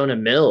Arizona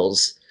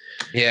Mills.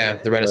 Yeah,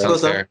 the Renaissance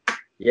Fair.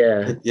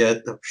 Yeah. Yeah.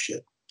 Oh,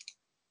 shit.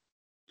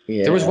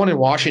 Yeah. There was one in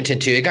Washington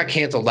too. It got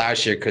canceled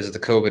last year because of the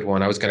COVID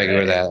one. I was going to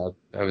go to that.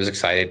 I was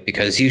excited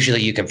because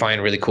usually you can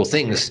find really cool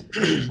things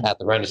at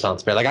the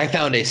Renaissance Fair. Like I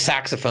found a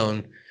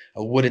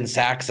wooden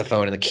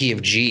saxophone in the key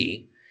of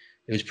G.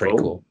 It was pretty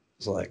cool.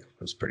 It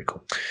was pretty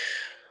cool.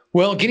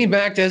 Well, getting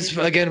back to,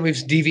 again,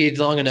 we've deviated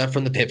long enough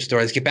from the Pip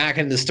story. Let's get back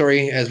into the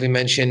story. As we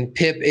mentioned,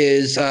 Pip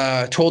is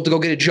told to go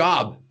get a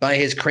job by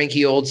his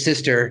cranky old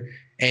sister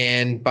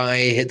and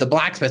by the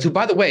blacksmith, who,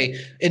 by the way,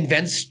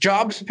 invents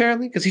jobs,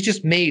 apparently, because he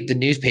just made the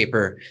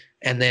newspaper,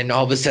 and then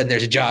all of a sudden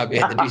there's a job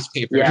in the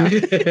newspaper.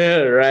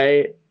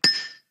 Right.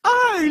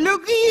 Oh,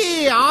 look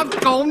here.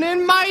 I've gone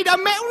and made a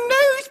metal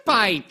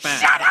newspaper.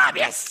 Shut up,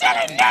 you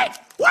silly nit.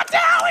 What the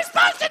hell are we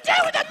supposed to do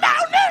with a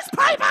metal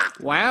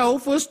newspaper? Well,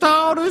 for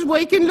starters,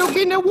 we can look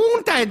into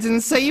want ads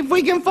and see if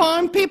we can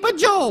find Pip a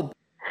job.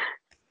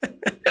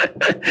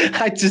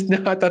 I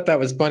thought that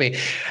was funny.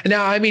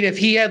 Now, I mean, if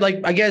he had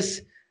I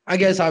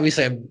guess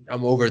obviously I'm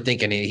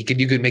overthinking it.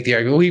 You could make the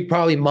argument. Well, he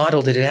probably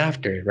modeled it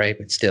after, right?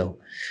 But still,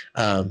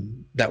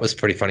 that was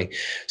pretty funny.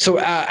 So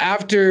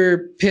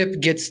after Pip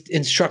gets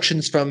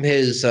instructions from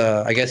his,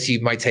 I guess you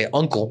might say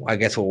uncle, I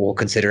guess we'll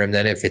consider him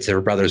then if it's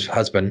her brother's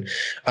husband,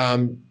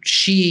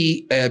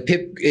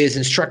 Pip is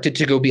instructed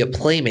to go be a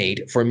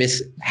playmate for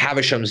Miss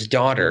Havisham's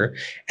daughter,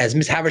 as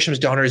Miss Havisham's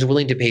daughter is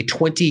willing to pay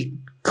 20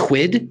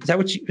 quid.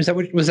 Was that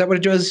what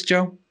it was,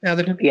 Joe?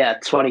 Atherton? Yeah,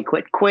 20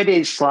 quid. Quid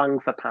is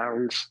slang for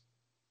pounds.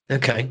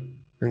 Okay.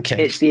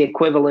 It's the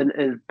equivalent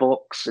of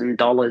bucks and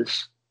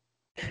dollars.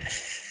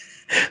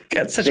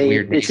 Got such a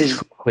weird This name.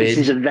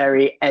 is a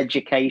very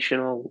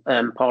educational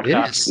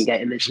podcast you're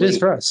getting this It is week.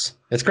 for us.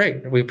 It's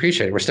great. We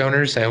appreciate it. We're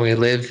stoners and we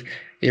live.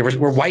 Yeah,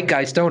 we're white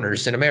guy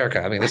stoners in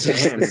America. I mean, this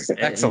is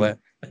excellent.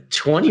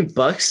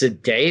 $20 a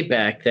day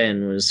back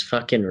then was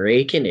fucking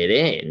raking it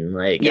in.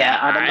 Like, Yeah,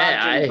 I'd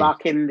imagine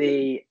back in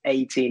the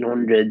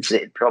 1800s,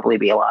 it'd probably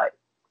be like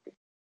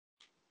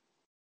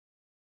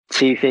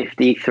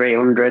 250,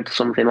 300,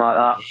 something like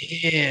that.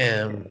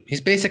 Damn.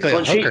 He's basically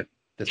But a hooker.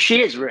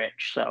 She is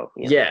rich, so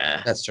you know.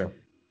 Yeah, That's true.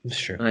 That's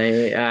true.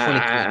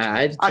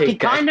 I'd I can take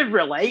kind of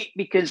relate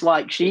because,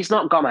 like, she's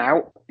not gone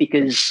out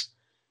because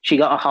she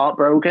got her heart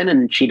broken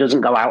and she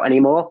doesn't go out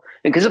anymore.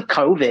 Because of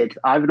COVID,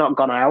 I've not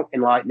gone out in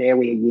like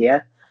nearly a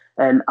year.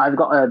 And I've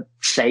got a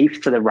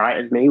safe to the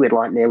right of me with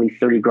like nearly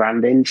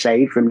 $3,000 in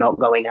saved from not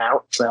going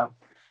out. So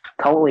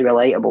totally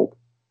relatable.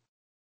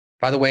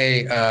 By the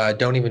way,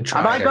 don't even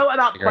try. I might go to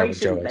that figure out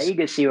place what in Joe is.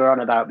 Vegas you were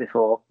on about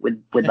before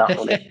with that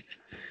money.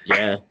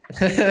 Yeah.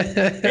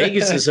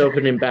 Vegas is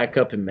opening back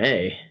up in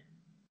May.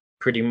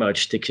 Pretty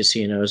much the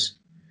casinos.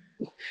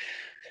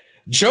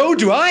 Joe,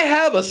 do I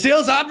have a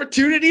sales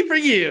opportunity for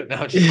you? No,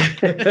 I'm just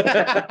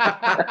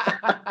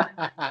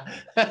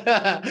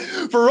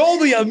for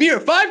only a mere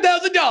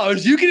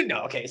 $5,000, you can.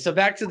 No, okay. So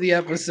back to the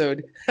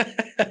episode.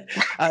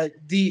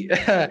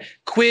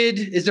 Quid.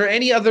 Is there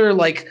any other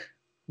like?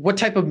 What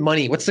type of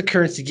money? What's the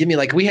currency? Give me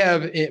like we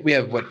have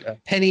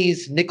what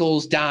pennies,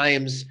 nickels,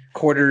 dimes,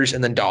 quarters,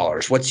 and then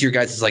dollars. What's your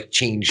guys' like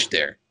change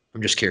there?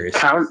 I'm just curious.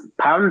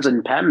 Pounds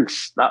and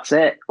pence. That's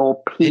it.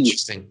 Or P.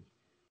 Interesting.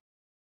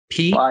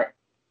 P. Like,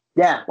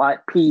 yeah, like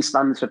P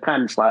stands for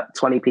pence, like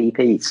 20p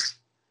piece.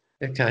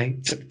 Okay.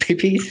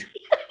 PP.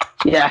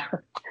 Yeah.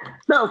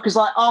 No, because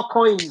like our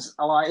coins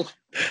are like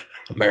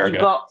America.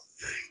 We've got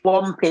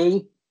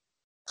 1p,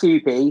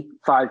 2p,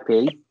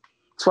 5p,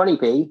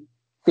 20p,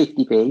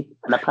 50p,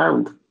 and a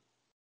pound.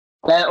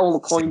 They're all the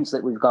coins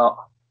that we've got.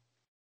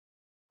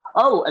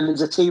 Oh, and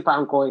there's a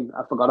 £2 coin.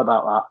 I forgot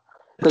about that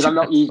because I've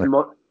not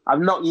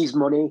used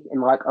money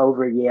in like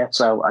over a year,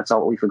 so I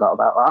totally forgot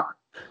about that.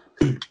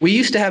 We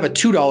used to have a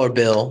 $2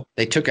 bill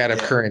they took out of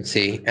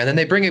currency, and then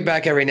they bring it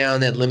back every now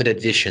and then, limited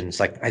editions.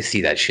 Like, I see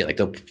that shit. Like,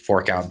 they'll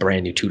fork out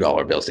brand new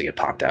 $2 bills that get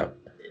popped out.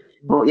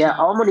 But yeah,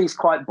 our money's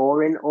quite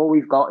boring. All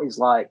we've got is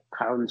like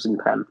pounds and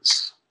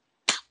pence.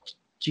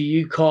 Do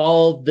you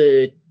call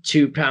the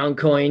 £2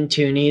 coin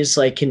toonies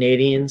like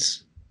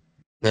Canadians?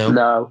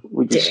 No,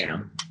 we just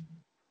Damn.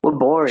 we're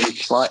boring.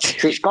 It's like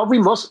God, we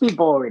must be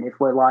boring if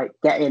we're like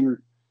getting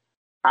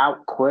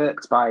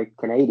out-quirked by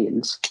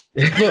Canadians.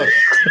 Look,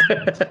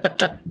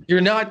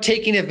 you're not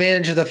taking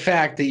advantage of the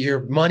fact that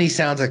your money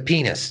sounds like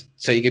penis.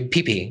 So you get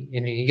pee-pee.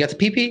 You got the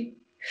pee-pee?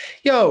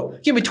 Yo,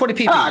 give me 20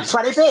 pee-pees. Ah,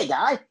 20p,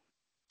 guy.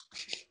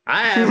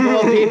 I have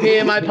more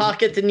PP in my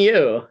pocket than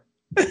you.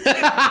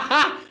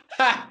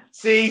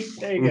 See?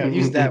 There you go.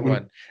 Use that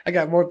one. I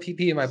got more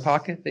PP in my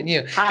pocket than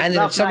you. And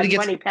then if somebody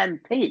gets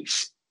 20p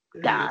piece,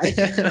 guy.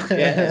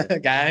 Yeah,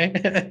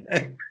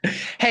 guy.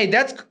 Hey,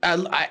 that's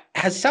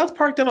has South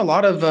Park done a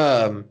lot of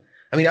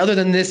I mean, other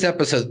than this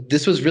episode,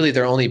 this was really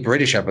their only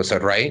British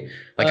episode, right?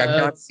 Like, I've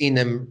not seen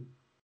them.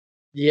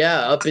 Yeah,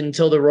 up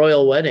until the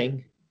royal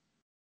wedding.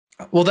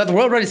 Well, that the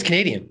royal wedding is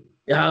Canadian.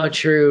 Oh,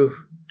 true.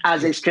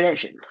 As is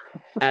tradition.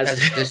 As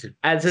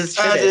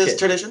is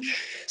tradition.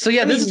 So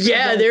yeah, this is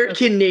they're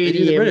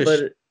Canadian,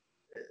 but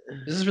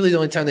this is really the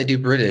only time they do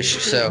British.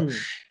 So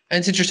and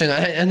it's interesting,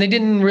 and they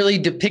didn't really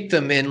depict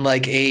them in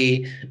like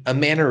a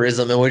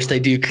mannerism in which they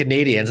do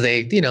Canadians.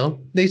 They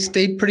they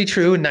stayed pretty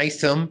true and nice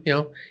to them.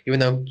 Even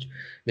though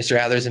Mr.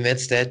 Athers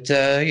admits that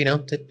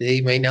that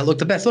they may not look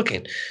the best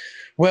looking.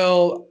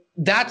 Well,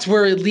 that's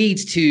where it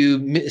leads to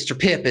Mr.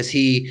 Pip as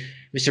he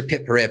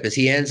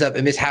ends up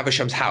at Miss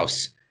Havisham's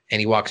house, and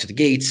he walks to the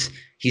gates.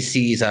 He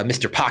sees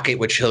Mr. Pocket,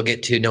 which he'll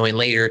get to knowing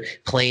later,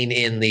 playing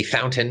in the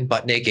fountain,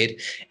 butt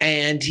naked.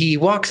 And he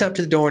walks up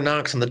to the door,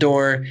 knocks on the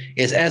door,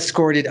 is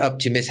escorted up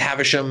to Miss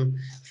Havisham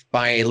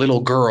by a little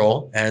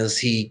girl, as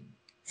he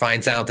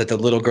finds out that the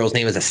little girl's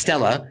name is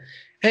Estella.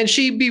 And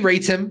she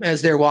berates him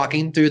as they're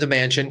walking through the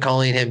mansion,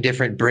 calling him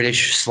different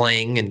British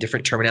slang and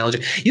different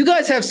terminology. You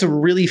guys have some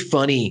really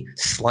funny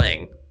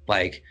slang.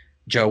 Like,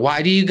 Joe,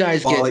 why do you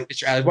guys get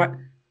Mr.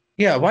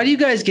 Athers? Why do you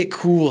guys get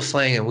cool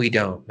slang and we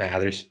don't,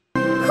 Athers?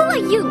 Who are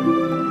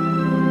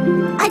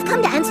you? I've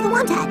come to answer the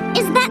want ad.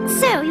 Is that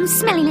so, you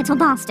smelly little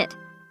bastard?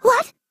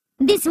 What?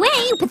 This way,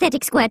 you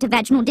pathetic squirt of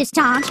vaginal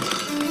discharge.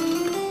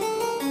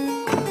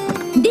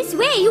 This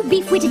way, you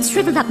beef-witted,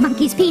 shriveled-up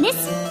monkey's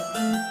penis.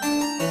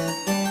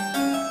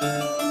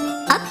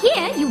 Up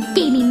here, you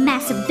gamey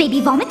mass of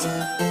baby vomit.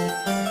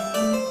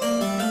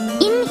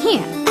 In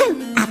here.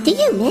 Oh, after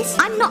you, Liz.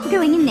 I'm not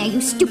going in there,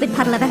 you stupid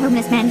puddle of a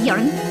homeless man's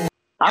urine.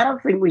 I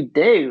don't think we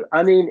do.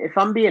 I mean, if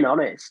I'm being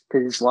honest,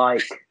 because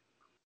like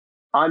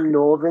I'm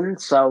northern,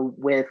 so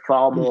we're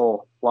far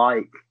more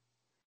like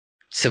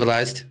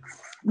civilized.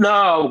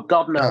 No,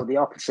 God no, the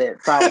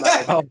opposite. Foul.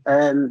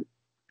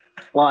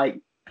 Like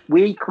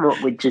we come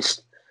up with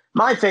just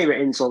my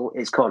favorite insult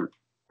is cunt.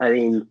 I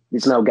mean,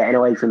 there's no getting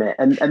away from it.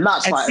 And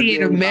that's And like see,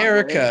 in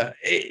America,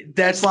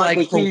 that's like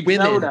a for huge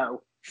women.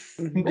 no-no.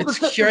 It's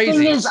The crazy.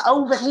 thing is,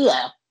 over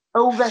here,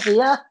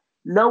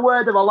 no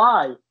word of a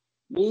lie.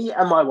 Me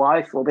and my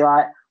wife will be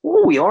like,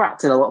 "Oh, you're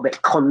acting a little bit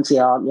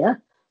cunty, aren't you?"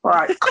 All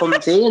right,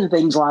 cunty and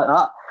things like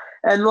that.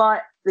 And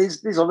like,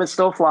 there's other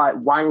stuff like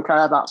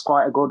wanker. That's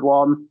quite a good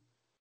one,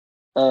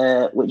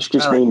 which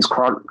just means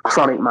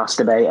chronic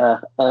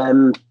masturbator.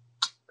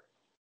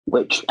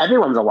 Which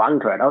everyone's a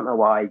wanker. I don't know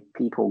why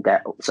people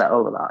get upset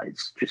over that.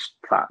 It's just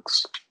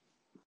facts.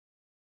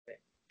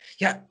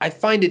 Yeah, I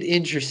find it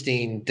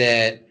interesting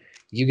that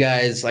you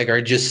guys like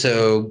are just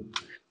so,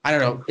 I don't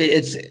know,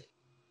 it's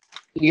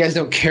you guys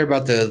don't care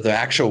about the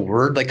actual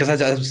word, like,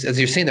 because as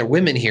you're saying, they're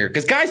women here,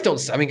 because guys don't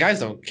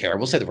care.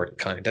 We'll say the word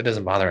cunt. That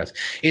doesn't bother us.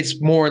 It's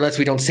more or less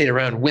we don't say it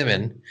around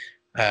women,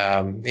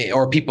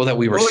 or people that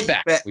we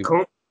respect,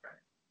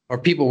 or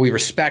people we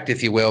respect,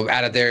 if you will,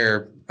 out of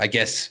their, I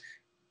guess,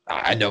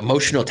 I know,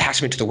 emotional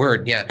attachment to the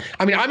word. Yeah.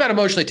 I mean, I'm not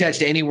emotionally attached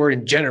to any word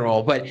in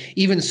general, but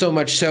even so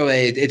much so,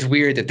 it's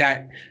weird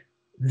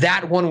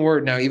that one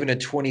word now, even in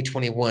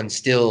 2021,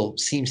 still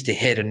seems to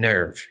hit a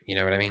nerve. You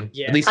know what I mean?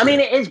 Yeah. At least I mean,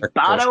 it is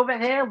bad over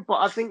here, but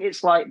I think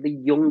it's like the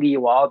younger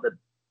you are, the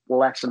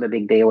less of a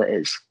big deal it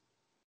is.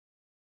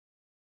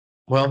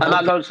 Well, and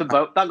that goes for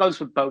both. That goes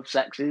for both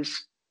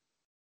sexes.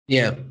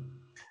 Yeah.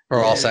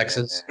 Or all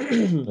sexes. I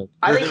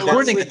think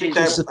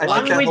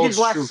language is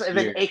less of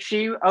an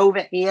issue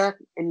over here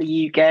in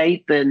the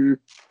UK than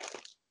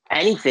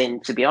anything,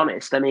 to be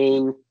honest. I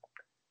mean,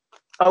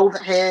 over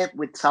here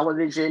with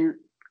television,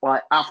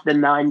 like after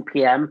 9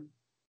 p.m.,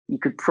 you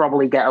could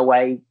probably get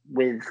away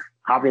with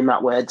having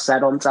that word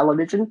said on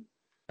television.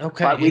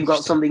 Okay. Like we've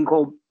got something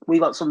called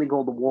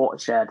the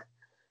Watershed,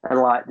 and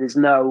like there's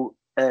no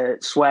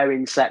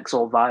swearing, sex,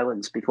 or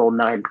violence before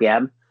 9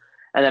 p.m.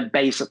 And then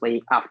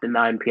basically after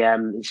 9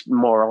 p.m., it's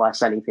more or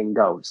less anything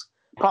goes.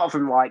 Apart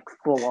from like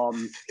full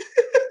on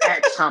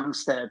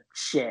ex-hamster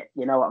shit,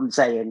 you know what I'm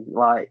saying?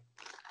 Like,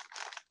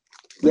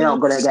 you're not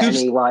going to get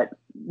any like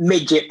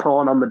midget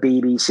porn on the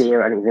BBC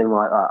or anything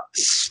like that.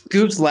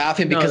 Scoop's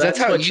laughing because that's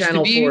how what it used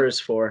Channel to be. 4 is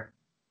for.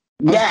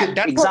 Yeah,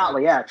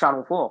 exactly. Yeah,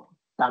 Channel 4.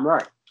 Damn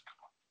right.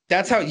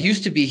 That's how it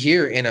used to be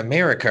here in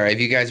America. If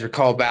you guys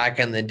recall back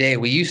in the day,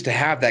 we used to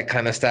have that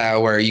kind of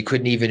style where you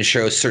couldn't even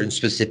show certain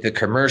specific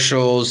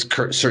commercials,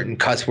 certain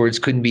cuss words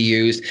couldn't be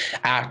used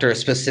after a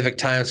specific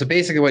time. So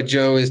basically what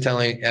Joe is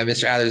telling,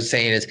 Mr. Adams is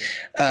saying is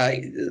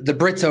the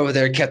Brits over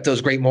there kept those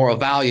great moral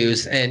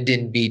values and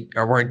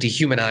weren't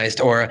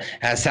dehumanized, or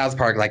as South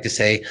Park like to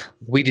say,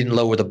 we didn't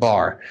lower the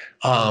bar.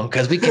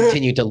 Because we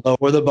continue to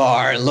lower the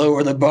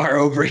bar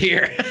over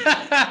here.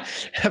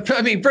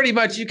 I mean, pretty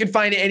much you can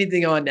find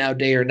anything on now,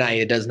 day or night.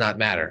 It does not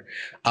matter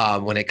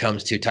when it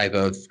comes to type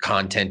of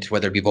content,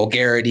 whether it be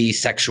vulgarity,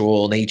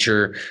 sexual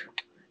nature.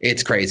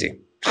 It's crazy.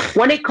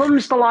 When it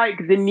comes to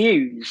like the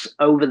news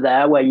over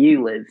there where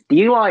you live, do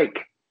you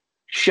like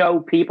show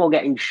people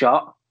getting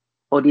shot,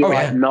 or do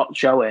you not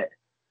show it?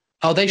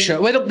 Oh, they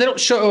show. They don't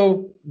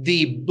show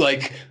the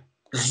like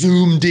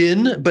zoomed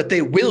in, but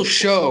they will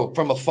show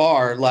from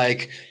afar,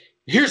 like,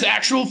 here's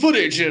actual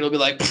footage, and it'll be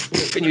like,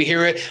 and you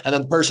hear it, and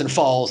then the person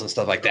falls and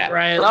stuff like that.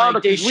 Right. No,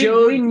 like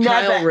we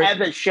never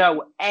ever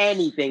show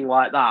anything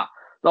like that.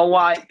 They'll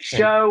like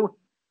show,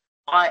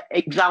 like,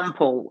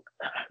 example,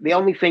 the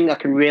only thing I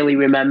can really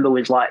remember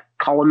was like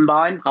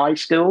Columbine High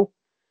School.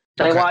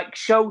 They like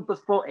showed the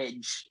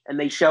footage, and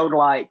they showed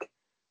like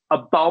a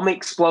bomb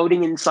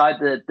exploding inside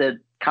the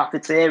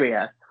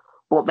cafeteria,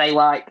 but they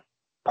like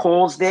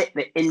paused it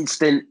the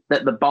instant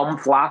that the bomb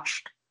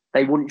flashed.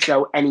 They wouldn't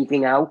show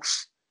anything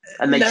else,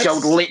 and they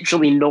showed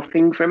literally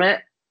nothing from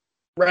it.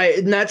 Right,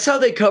 and that's how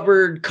they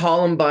covered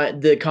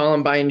the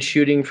Columbine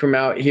shooting from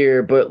out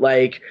here. But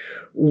like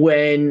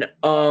when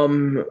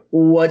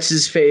what's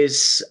his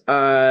face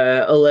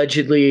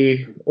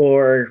allegedly,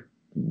 or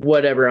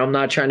whatever, I'm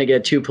not trying to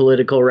get too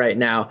political right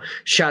now,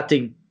 shot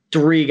the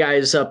 3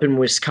 guys up in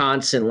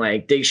Wisconsin,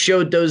 like they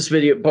showed those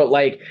videos, but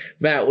like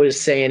Matt was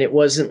saying, it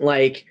wasn't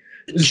like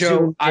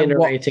Joe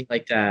or anything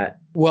like that.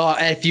 Well,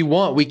 if you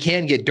want, we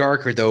can get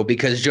darker though,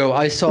 because Joe,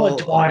 I saw.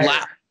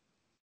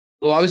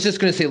 Well, I was just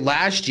going to say,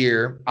 last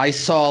year I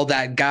saw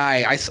that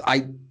guy.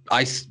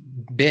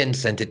 Ben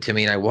sent it to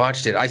me and I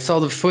watched it. I saw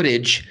the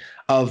footage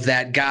of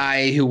that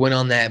guy who went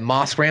on that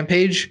mosque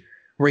rampage,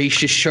 where he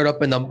just showed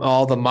up in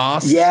all the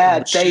mosques.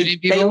 Yeah,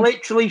 they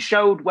literally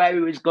showed where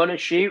he was going to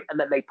shoot, and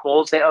then they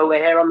paused it over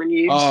here on the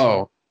news.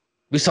 Oh,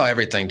 we saw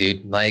everything,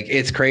 dude. Like,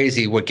 it's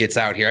crazy what gets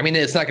out here. I mean,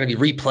 it's not going to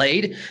be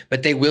replayed,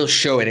 but they will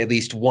show it at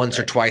least once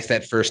or twice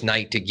that first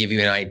night to give you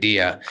an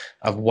idea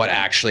of what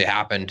actually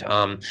happened.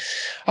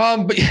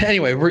 But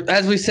anyway,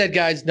 as we said,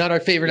 guys, not our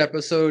favorite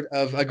episode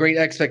of A Great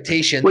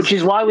Expectations. Which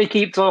is why we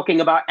keep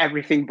talking about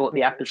everything but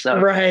the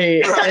episode.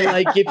 Right. And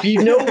like, if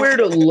you know where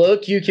to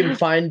look, you can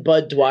find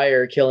Bud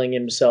Dwyer killing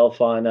himself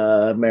on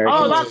American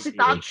TV.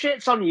 That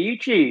shit's on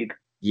YouTube.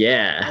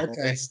 Yeah.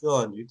 Okay, it's still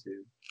on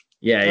YouTube.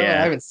 Yeah,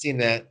 I haven't seen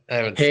that.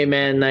 Hey,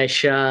 man, nice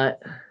shot.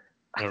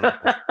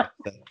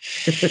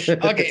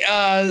 Okay,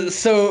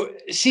 so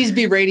she's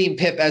berating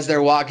Pip as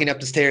they're walking up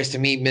the stairs to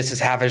meet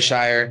Mrs.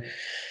 Havishire.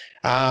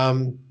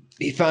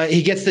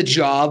 He gets the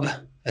job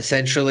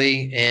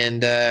essentially,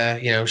 and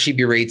she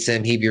berates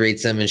him. He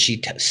berates him, and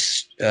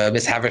Miss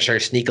Havishire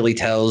sneakily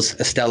tells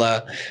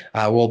Estella,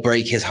 "We'll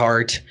break his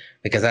heart,"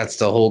 because that's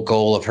the whole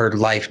goal of her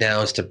life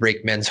now, is to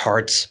break men's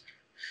hearts.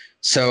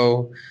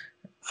 So,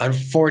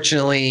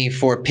 unfortunately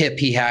for Pip,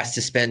 he has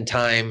to spend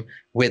time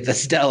with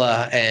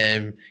Estella,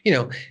 and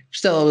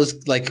Stella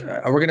was like,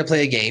 "We're gonna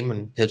play a game,"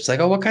 and Pip's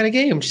like, "Oh, what kind of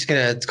game?"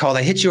 It's called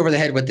 "I hit you over the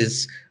head with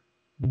this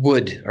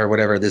wood," or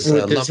whatever, this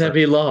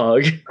heavy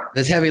log.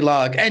 This heavy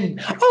log.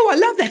 And I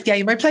love that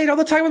game. I play it all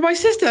the time with my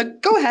sister.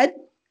 Go ahead.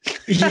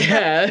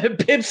 Yeah,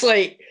 Pip's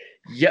like,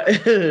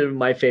 yeah,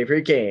 my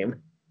favorite game.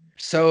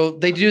 So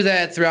they do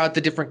that throughout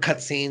the different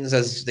cutscenes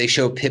as they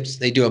show Pip's.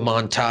 They do a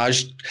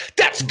montage.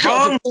 That's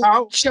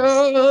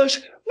montage.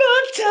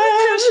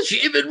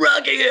 Even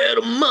rocking at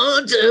a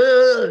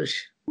montage.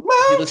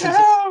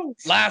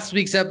 Last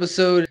week's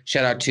episode,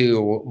 shout out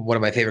to one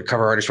of my favorite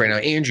cover artists right now,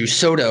 Andrew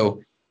Soto,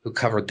 who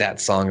covered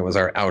that song. It was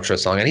our outro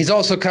song. And he's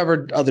also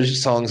covered other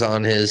songs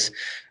on his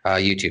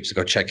YouTube, so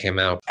go check him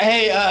out.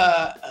 Hey,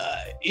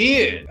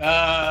 Ian,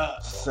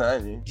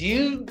 Sonny. do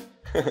you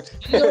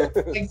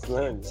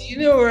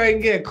know where I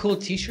can get a cool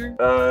t-shirt?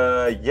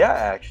 Yeah,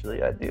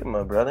 actually, I do,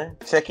 my brother.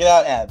 Check it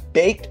out at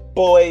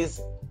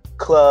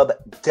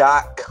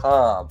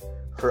BakedBoysClub.com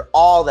for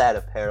all that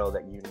apparel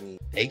that you need.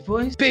 Baked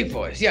Boys? Baked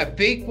Boys. Yeah,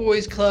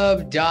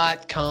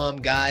 BakedBoysClub.com,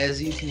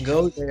 guys. You can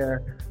go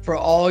there for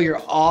all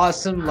your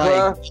awesome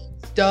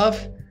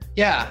stuff.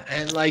 Yeah,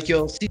 and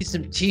you'll see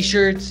some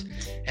t-shirts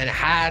and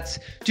hats.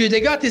 Dude, they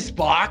got this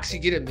box. You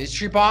get a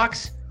mystery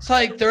box. It's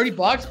like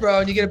 $30, bro,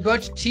 and you get a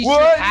bunch of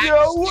t-shirts,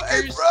 hats,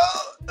 stickers,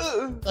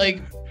 bro.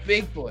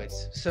 Baked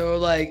Boys. So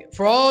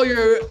for all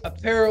your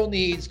apparel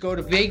needs, go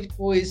to Baked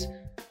Boys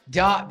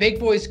Club,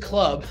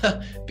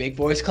 Baked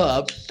Boys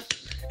Club,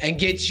 and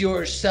get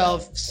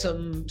yourself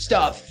some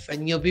stuff,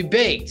 and you'll be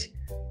baked.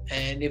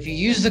 And if you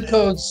use the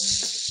code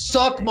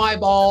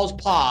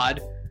SuckMyBallsPod,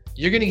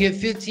 you're gonna get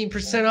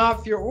 15%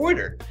 off your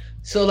order.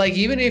 So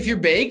even if you're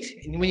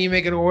baked, and when you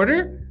make an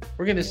order,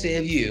 we're gonna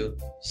save you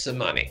some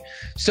money.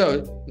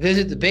 So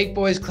visit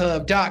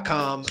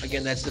thebakedboysclub.com.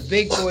 Again, that's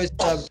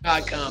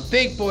thebakedboysclub.com.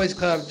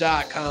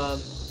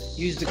 Bakedboysclub.com.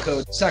 Use the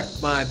code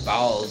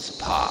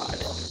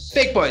SuckMyBallsPod.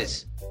 Baked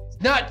Boys,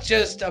 not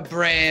just a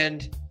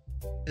brand.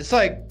 It's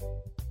like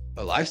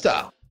a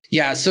lifestyle.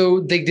 Yeah, so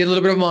they did a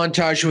little bit of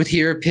montage with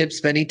Pip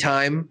spending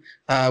time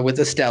with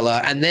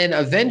Estella. And then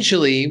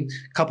eventually,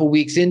 a couple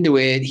weeks into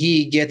it,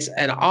 he gets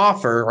an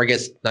offer, or I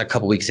guess not a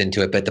couple weeks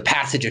into it, but the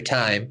passage of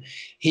time,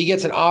 he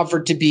gets an offer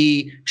to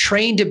be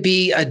trained to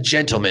be a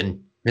gentleman,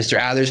 Mr.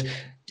 Athers.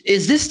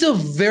 Is this still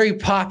very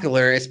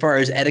popular as far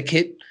as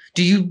etiquette?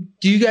 Do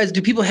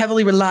people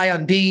heavily rely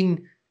on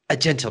being a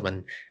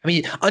gentleman? I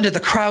mean, under the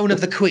crown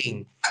of the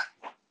queen.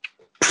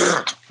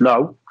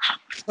 No.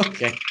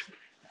 Okay.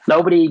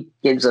 Nobody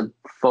gives a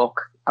fuck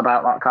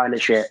about that kind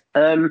of shit.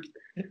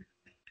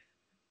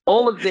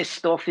 All of this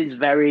stuff is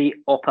very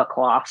upper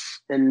class,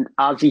 and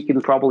as you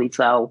can probably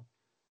tell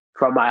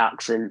from my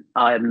accent,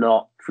 I am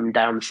not from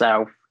down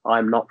south.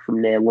 I'm not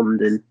from near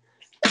London.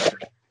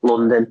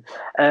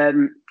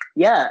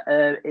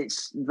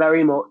 It's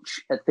very much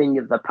a thing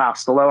of the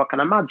past, although I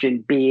can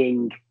imagine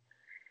being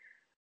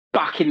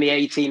back in the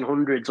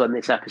 1800s when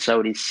this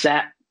episode is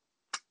set,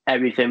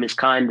 everything is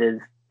kind of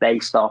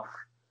based off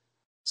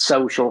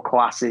social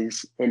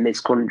classes in this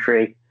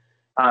country,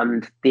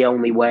 and the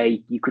only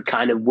way you could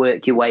kind of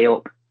work your way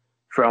up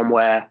from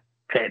where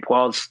Pip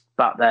was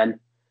back then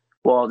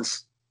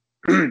was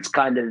to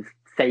kind of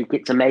fake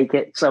it to make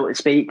it, so to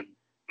speak,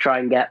 try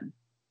and get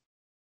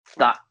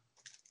that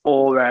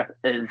aura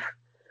of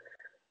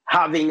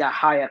having a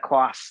higher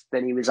class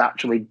than he was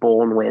actually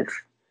born with,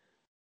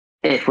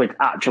 if we're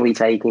actually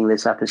taking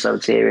this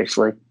episode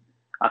seriously.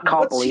 I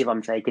can't believe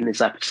I'm taking this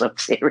episode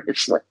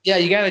seriously. Yeah,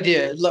 you got to do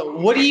it. Look,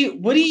 what do you,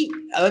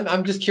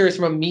 I'm just curious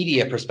from a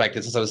media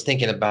perspective, since I was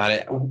thinking about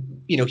it.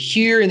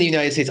 Here in the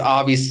United States,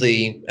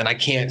 obviously, and I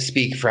can't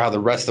speak for how the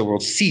rest of the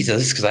world sees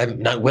us because I'm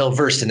not well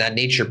versed in that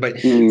nature,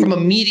 but from a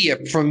media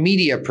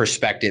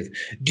perspective,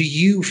 do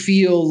you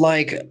feel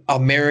like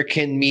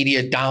American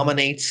media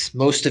dominates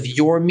most of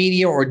your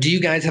media, or do you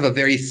guys have a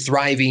very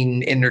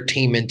thriving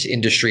entertainment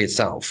industry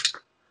itself?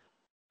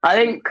 I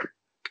think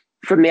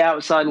from the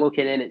outside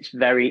looking in, it's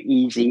very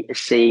easy to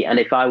see. And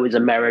if I was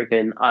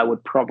American, I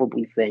would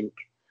probably think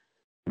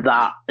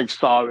that as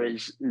far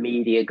as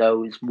media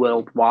goes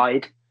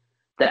worldwide,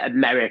 that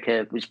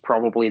America was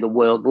probably the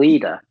world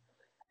leader.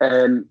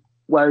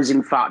 Whereas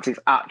in fact, it's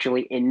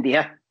actually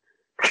India.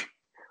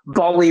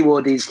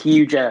 Bollywood is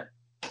huger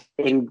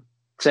in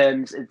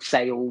terms of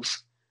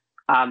sales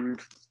and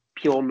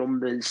pure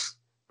numbers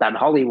than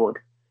Hollywood.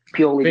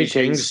 Purely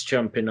Beijing's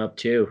jumping up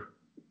too.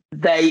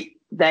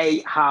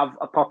 They have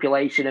a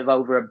population of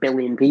over 1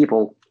 billion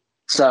people.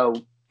 So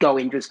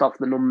going just off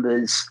the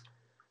numbers,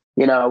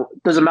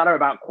 doesn't matter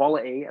about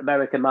quality.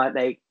 America might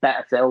make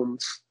better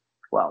films.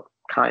 Well,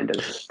 kind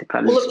of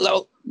depends.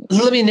 Well,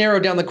 let me narrow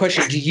down the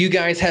question. Do you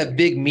guys have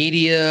big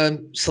media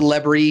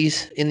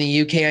celebrities in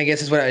the UK? I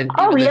guess is what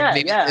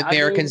maybe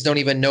Americans don't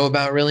even know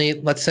about, really,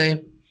 let's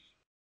say.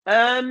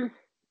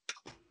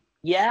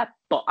 Yeah,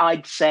 but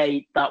I'd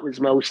say that was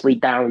mostly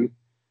down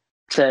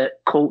to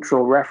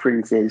cultural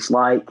references.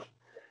 Like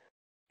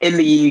in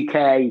the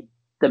UK,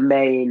 the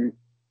main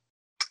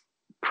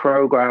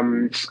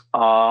programs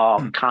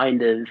are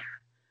kind of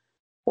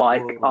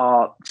like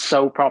our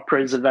soap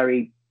operas are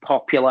very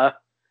popular.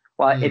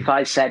 Like if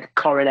I said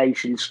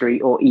Coronation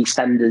Street or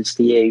EastEnders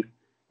to you,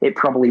 it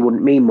probably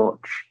wouldn't mean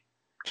much.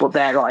 But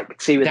they're like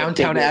two of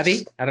Downtown the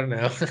Abbey? I don't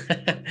know.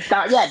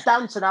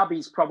 Downton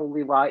Abbey's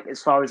probably like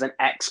as far as an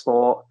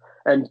export.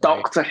 And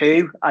Doctor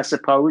Who, I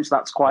suppose,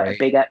 that's quite a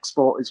big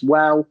export as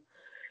well.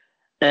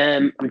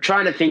 I'm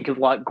trying to think of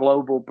like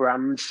global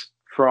brands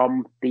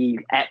from the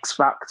X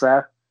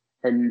Factor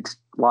and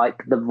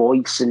like The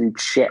Voice and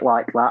shit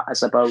like that, I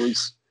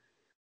suppose.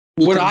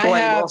 You can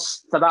blame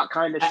us for that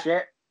kind of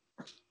shit.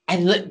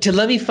 And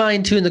let me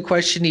fine tune the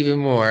question even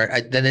more,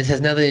 then it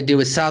has nothing to do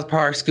with South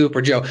Park, Scoop,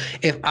 or Joe.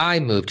 If I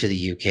move to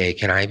the UK,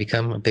 can I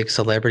become a big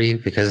celebrity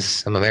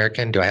because I'm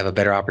American? Do I have a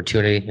better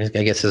opportunity? I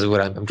guess is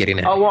what I'm getting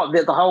at. Oh, what?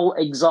 The whole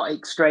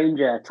exotic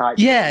stranger type?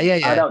 Yeah.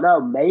 I don't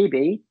know.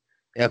 Maybe.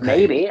 Okay.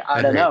 Maybe.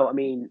 I don't know. I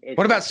mean,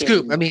 what about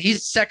Scoop? I mean,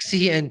 he's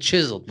sexy and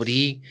chiseled. Would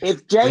he?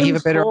 If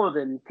James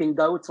Corden can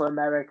go to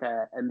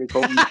America and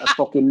become a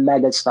fucking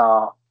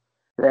megastar,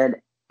 then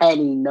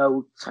any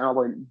no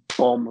talent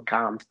bum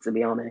can, to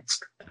be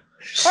honest.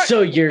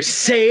 So you're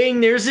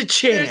saying there's a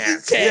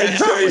chance?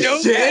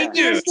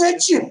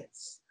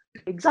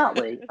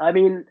 Exactly. I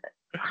mean,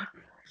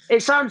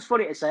 it sounds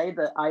funny to say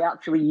that I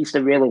actually used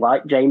to really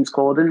like James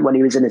Corden when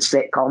he was in a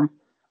sitcom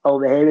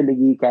over here in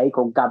the UK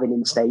called Gavin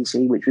and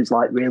Stacey, which was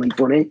like really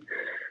funny.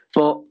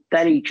 But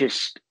then he's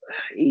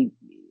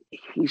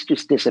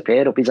just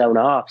disappeared up his own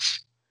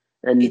arse.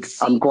 And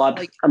I'm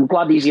glad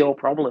he's your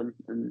problem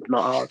and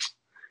not ours.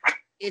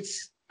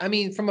 I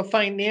mean, from a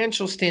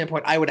financial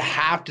standpoint, I would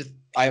have to.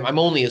 I'm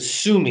only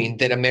assuming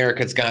that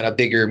America's got a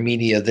bigger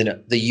media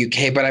than the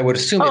UK, but I would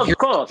assume. Of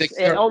course,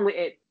 it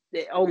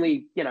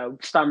only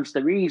stands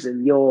to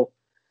reason.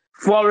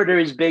 Florida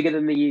is bigger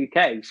than the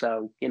UK,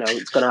 so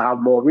it's going to have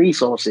more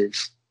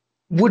resources.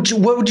 What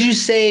would you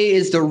say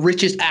is the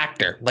richest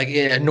actor, like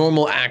a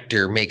normal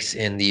actor makes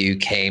in the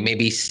UK?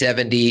 Maybe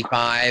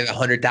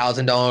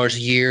 $75,000-$100,000 a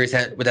year.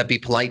 Would that be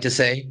polite to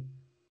say?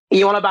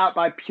 You on about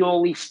by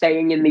purely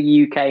staying in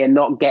the UK and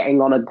not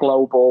getting on a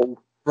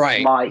global,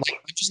 right? Like, I'm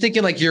just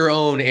thinking like your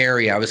own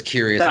area. I was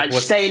curious. Like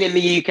staying in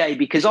the UK,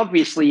 because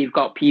obviously you've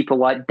got people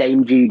like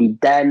Dame Judi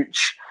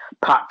Dench,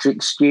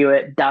 Patrick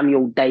Stewart,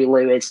 Daniel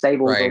Day-Lewis. They've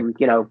all done,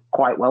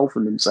 quite well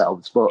for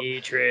themselves. But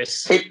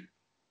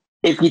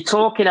if you're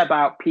talking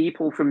about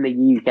people from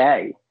the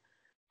UK,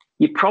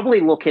 you're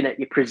probably looking at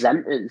your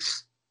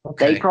presenters.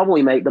 Okay. They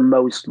probably make the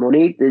most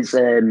money. There's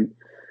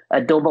a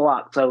double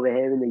act over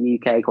here in the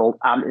UK called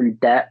Ant and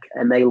Dec,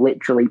 and they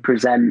literally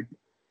present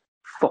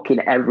fucking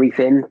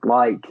everything.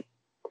 Like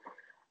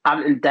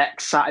Ant and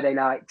Dec's Saturday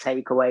Night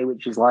Takeaway,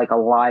 which is like a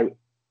light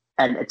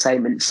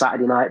entertainment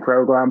Saturday night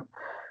program.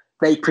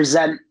 They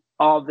present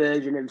our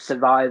version of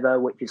Survivor,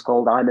 which is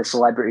called I'm a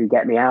Celebrity,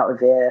 Get Me Out of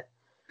Here.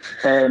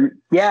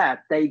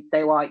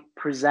 They like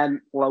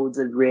present loads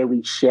of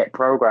really shit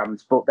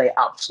programs, but they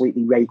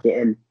absolutely rake it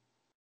in.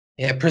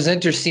 Yeah,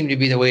 presenters seem to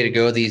be the way to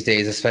go these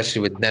days, especially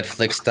with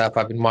Netflix stuff.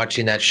 I've been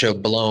watching that show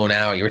Blown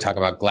Out. You were talking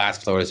about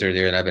glass blowers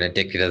earlier, and I've been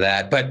addicted to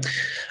that. But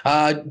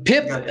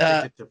Pip,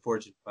 addicted to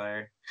Fortune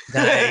Fire.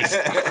 Nice.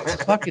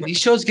 Fucking these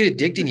shows get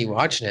addicting. You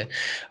watching it.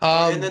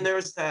 And then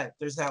there's that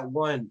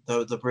one,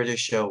 the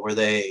British show where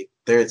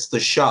it's the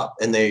shop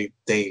and they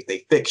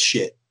fix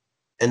shit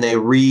and they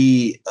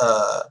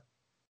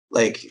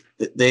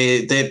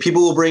they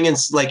people will bring in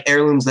like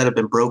heirlooms that have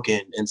been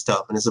broken and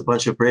stuff, and it's a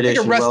bunch of British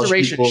like a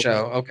restoration Welsh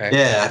show. Okay.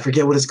 Yeah, I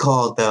forget what it's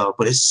called though,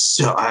 but it's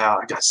so I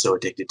got so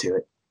addicted to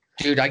it.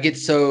 Dude, I get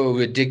so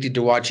addicted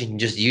to watching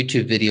just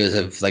YouTube videos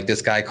of like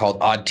this guy called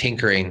Odd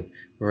Tinkering,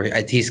 where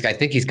I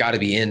think he's got to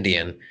be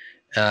Indian,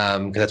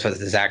 because that's what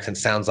his accent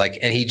sounds like,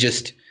 and he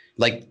just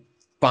like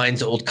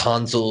finds old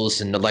consoles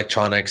and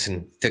electronics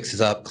and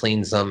fixes up,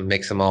 cleans them,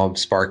 makes them all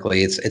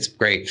sparkly. It's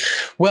great.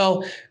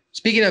 Well.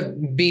 Speaking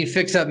of being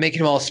fixed up, making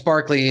them all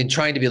sparkly and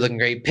trying to be looking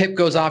great, Pip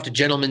goes off to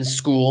gentleman's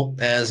school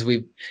as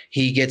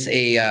he gets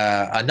a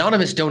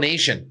anonymous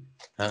donation,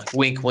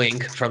 wink,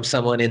 wink, from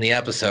someone in the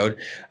episode,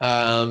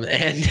 and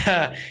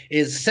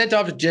is sent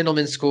off to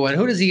gentleman's school. And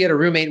who does he get a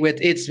roommate with?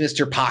 It's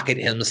Mr. Pocket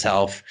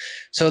himself.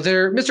 So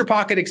Mr.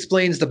 Pocket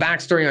explains the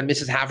backstory on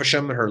Mrs.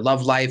 Havisham and her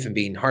love life and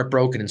being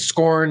heartbroken and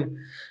scorned,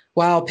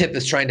 while Pip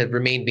is trying to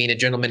remain being a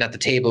gentleman at the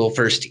table,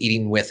 first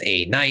eating with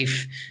a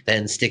knife,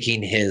 then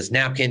sticking his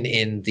napkin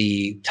in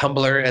the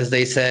tumbler, as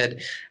they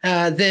said,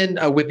 then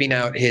whipping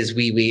out his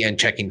wee-wee and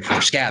checking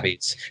for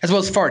scabies, as well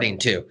as farting,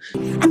 too.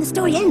 And the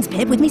story ends,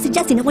 Pip, with me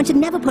suggesting that one should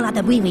never pull out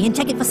the wee-wee and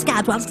check it for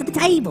scabs whilst at the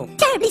table.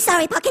 Terribly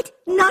sorry, Pocket.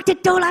 Not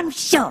at all, I'm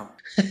sure.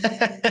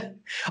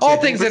 All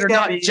things that are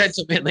not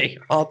gentlemanly.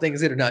 All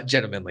things that are not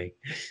gentlemanly.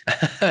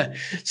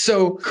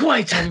 So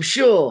quite, I'm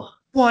sure.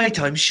 Quite,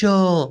 I'm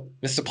sure.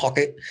 Mr.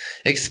 Pocket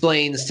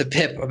explains to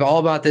Pip all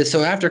about this.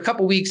 So after a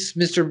couple weeks,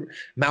 Mr.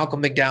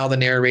 Malcolm McDowell, the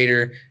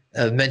narrator,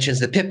 mentions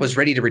that Pip was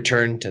ready to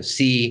return to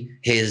see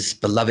his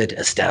beloved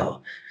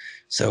Estelle.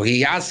 So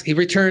he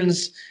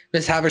returns.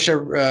 Miss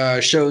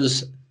Havisham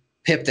shows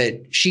Pip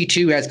that she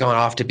too has gone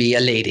off to be a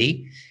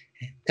lady.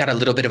 Got a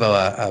little bit of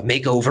a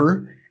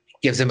makeover.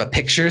 Gives him a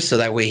picture so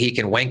that way he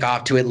can wank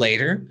off to it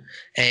later.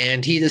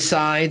 And he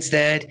decides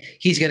that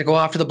he's going to go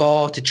after the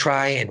ball to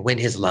try and win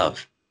his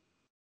love.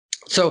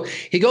 So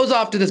he goes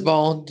off to this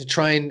ball to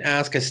try and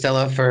ask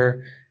Estella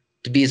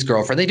to be his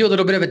girlfriend. They do a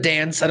little bit of a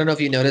dance. I don't know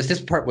if you noticed.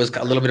 This part was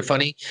a little bit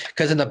funny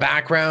because in the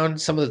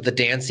background, some of the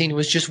dancing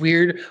was just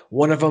weird.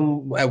 One of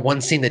them, at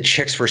one scene, the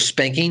chicks were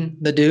spanking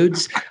the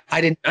dudes.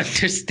 I didn't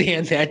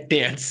understand that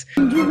dance.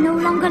 You no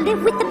longer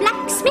live with the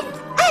blacksmith?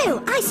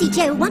 Oh, I see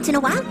Joe once in a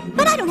while,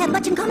 but I don't have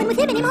much in common with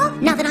him anymore,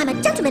 now that I'm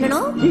a gentleman and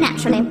all.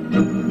 Naturally.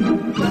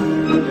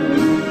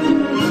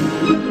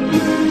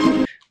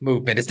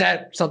 Movement. Is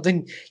that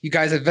something you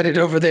guys invented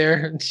over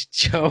there,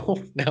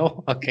 Joe?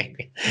 No?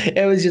 Okay.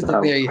 It was just a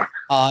very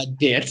odd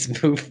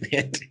dance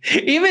movement.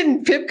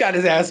 Even Pip got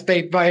his ass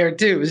spanked by her,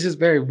 too. It was just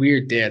very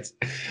weird dance.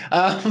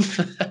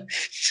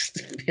 Just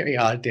a very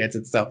odd dance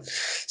itself.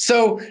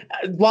 So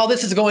while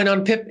this is going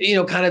on, Pip,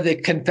 kind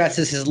of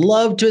confesses his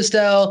love to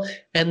Estelle.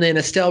 And then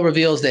Estelle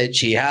reveals that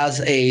she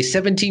has a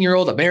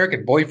 17-year-old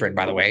American boyfriend,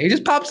 by the way. He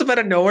just pops up out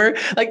of nowhere.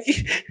 Like,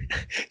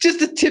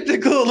 just a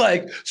typical,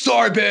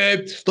 sorry,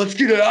 babe, let's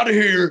get it out of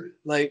here.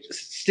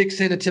 Sticks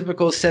in a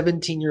typical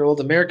 17-year-old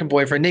American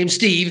boyfriend named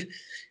Steve,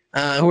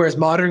 who wears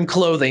modern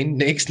clothing.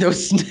 Makes no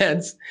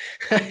sense.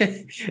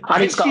 And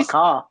he's got a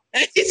car.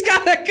 He's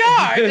got a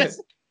car. This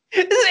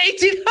is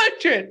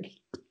 1800.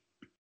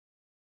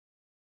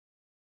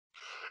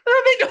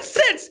 That made no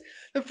sense.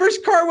 The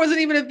first car wasn't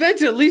even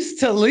invented at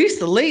least the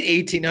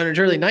late 1800s,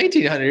 early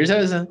 1900s. That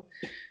was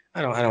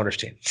I don't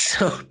understand.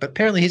 So, but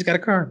apparently he's got a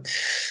car.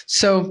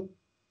 So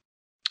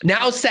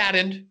now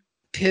saddened,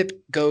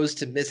 Pip goes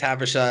to Miss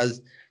Havisham's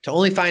to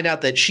only find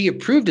out that she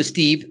approved of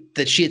Steve,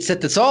 that she had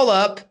set this all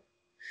up,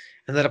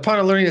 and that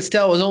upon learning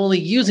Estelle was only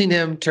using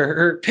him to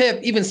hurt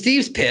Pip, even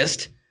Steve's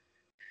pissed.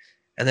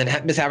 And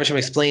then Miss Havisham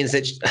explains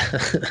that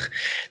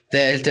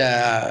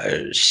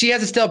she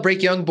has Estelle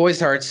break young boys'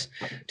 hearts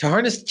to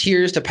harness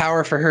tears to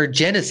power for her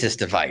Genesis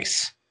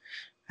device.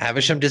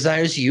 Havisham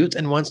desires youth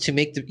and wants to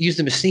use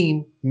the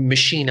machine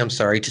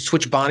to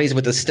switch bodies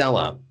with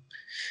Estella.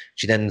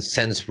 She then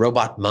sends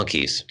robot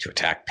monkeys to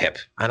attack Pip.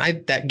 And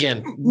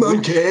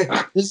monkey.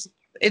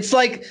 It's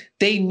like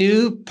they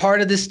knew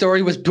part of this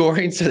story was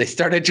boring, so they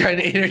started trying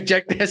to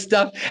interject that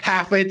stuff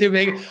halfway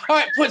through. All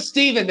right, put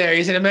Steve in there.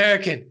 He's an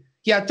American.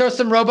 Yeah, throw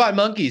some robot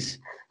monkeys.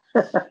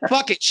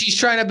 Fuck it. She's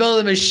trying to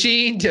build a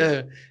machine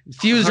to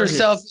fuse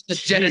herself with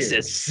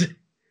Genesis.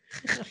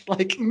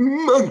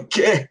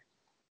 Monkey.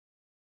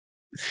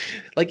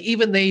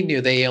 Even they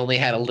knew they only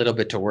had a little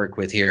bit to work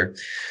with here.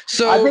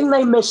 So I think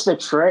they missed the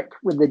trick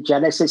with the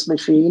Genesis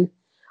machine.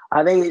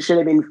 I think it should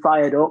have been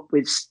fired up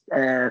with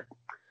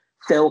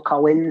Phil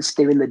Collins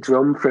doing the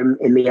drum from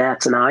In the Air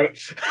Tonight.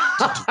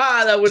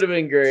 That would have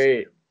been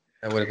great.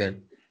 That would have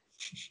been.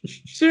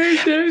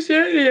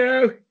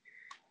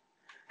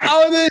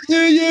 I can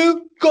hear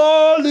you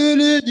calling in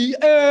the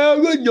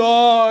air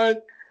again.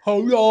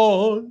 Hold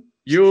on.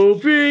 You'll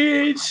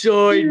be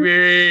inside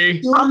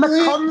me. And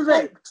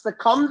the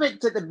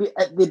convict at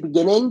the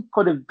beginning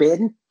could have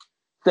been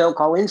Phil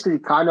Collins because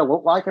he kind of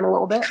looked like him a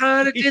little bit.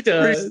 Kind of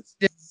does.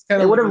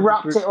 They would have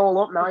wrapped it all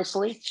up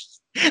nicely.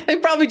 They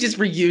probably just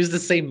reused the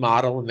same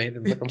model and made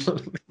it look a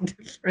little bit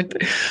different.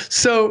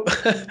 So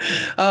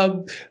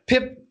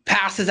Pip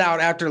passes out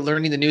after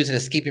learning the news and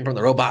escaping from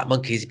the robot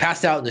monkeys. He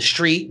passed out in the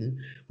street, and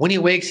when he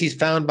wakes, he's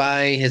found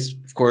by his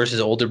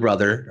older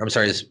brother.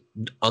 His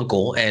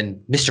uncle and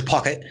Mr.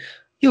 Pocket.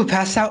 You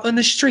passed out in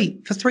the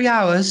street for 3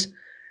 hours,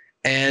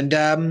 and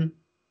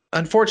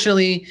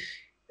unfortunately,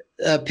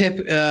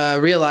 Pip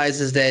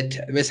realizes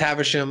that Miss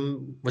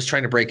Havisham was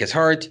trying to break his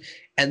heart,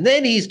 and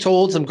then he's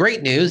told some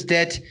great news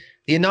that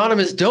the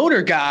anonymous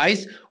donor,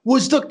 guys,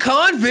 was the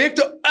convict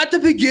at the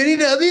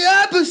beginning of the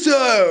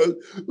episode.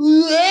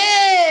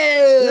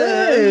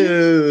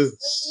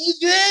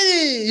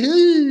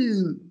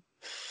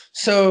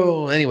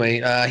 So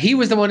anyway, he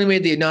was the one who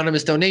made the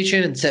anonymous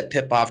donation and set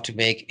Pip off to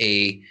make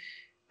a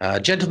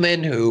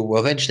gentleman who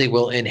eventually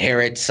will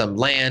inherit some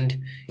land.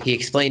 He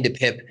explained to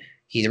Pip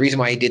the reason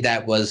why he did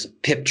that was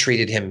Pip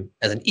treated him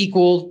as an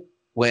equal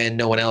when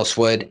no one else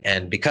would.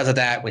 And because of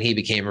that, when he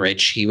became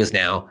rich, he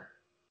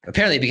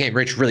became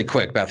rich really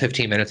quick, about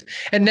 15 minutes.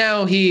 And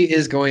now he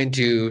is going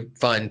to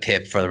fund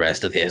Pip for the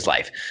rest of his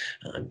life.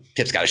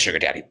 Pip's got a sugar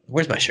daddy.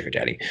 Where's my sugar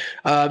daddy?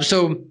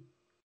 So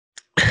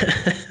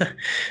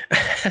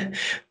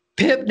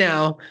Pip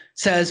now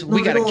says,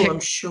 we got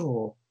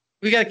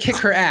to kick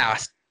her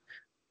ass,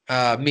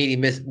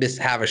 meeting Miss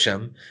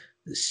Havisham.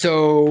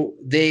 So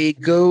they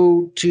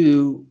go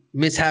to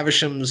Miss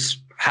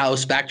Havisham's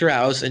house, back to her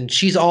house, and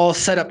she's all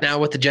set up now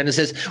with the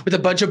Genesis, with a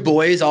bunch of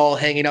boys all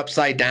hanging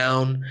upside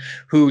down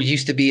who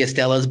used to be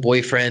Estella's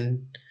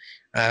boyfriend.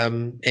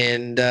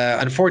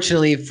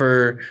 Unfortunately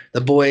for the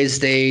boys,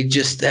 they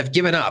just have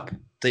given up.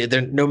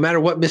 They're no matter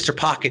what Mr.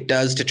 Pocket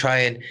does to try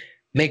and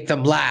make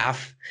them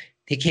laugh,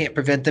 he can't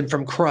prevent them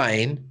from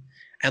crying.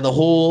 And the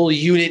whole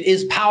unit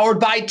is powered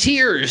by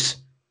tears.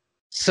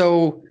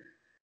 So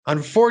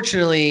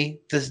unfortunately,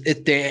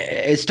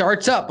 it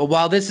starts up. But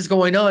while this is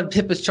going on,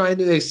 Pip is trying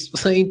to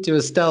explain to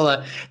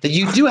Estella that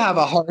you do have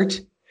a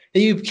heart, that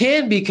you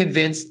can be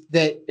convinced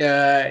that,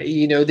 that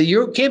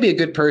you can be a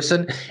good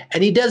person.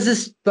 And he does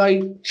this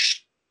by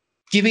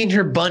giving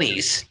her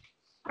bunnies.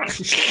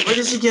 Where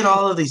does he get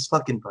all of these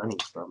fucking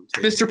bunnies from?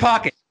 Too? Mr.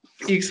 Pocket.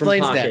 He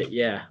explains Pocket, that.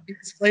 Yeah. He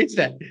explains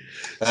that.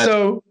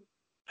 So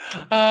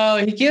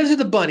he gives her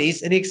the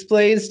bunnies, and he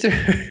explains to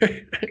her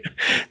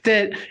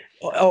that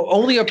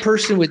only a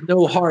person with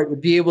no heart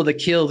would be able to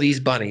kill these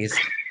bunnies.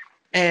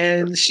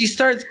 And she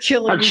starts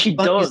killing And she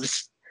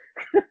bunnies.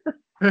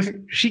 Does.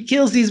 She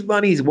kills these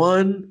bunnies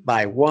one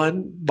by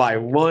one by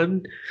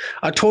one,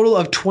 a total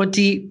of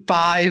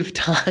 25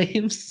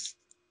 times.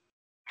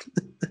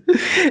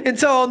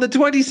 Until on the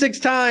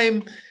 26th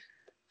time,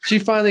 she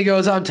finally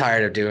goes, I'm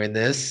tired of doing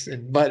this.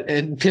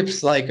 And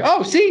Pip's like,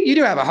 oh, see, you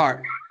do have a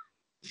heart.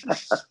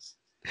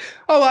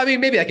 Oh, I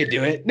mean, maybe I could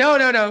do it. No.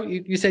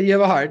 You said you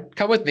have a heart.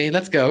 Come with me.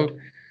 Let's go.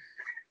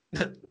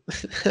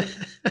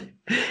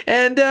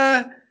 And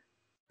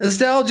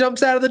Estelle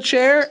jumps out of the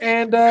chair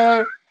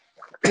and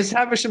is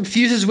having some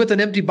fuses with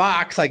an empty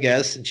box, I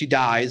guess, and she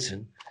dies.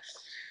 And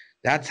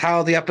that's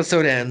how the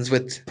episode ends,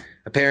 with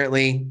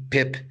apparently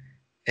Pip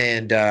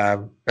and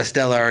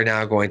Estella are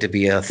now going to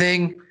be a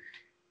thing.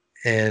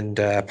 And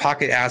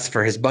Pocket asks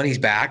for his bunnies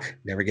back.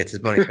 Never gets his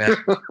bunnies back.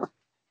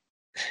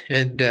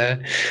 And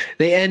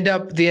they end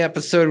up the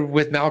episode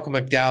with Malcolm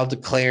McDowell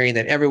declaring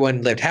that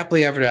everyone lived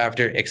happily ever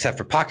after except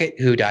for Pocket,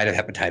 who died of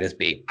hepatitis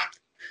B.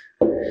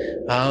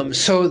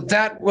 So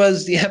that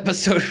was the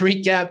episode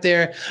recap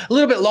there. A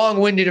little bit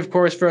long-winded, of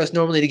course, for us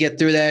normally to get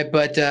through that.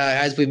 But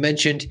as we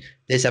mentioned,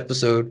 this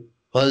episode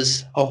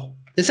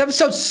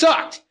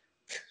sucked.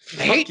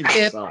 I hate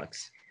it.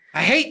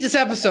 I hate this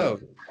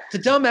episode. It's a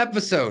dumb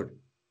episode.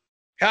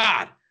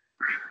 God.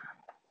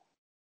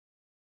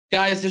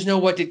 Guys, there's no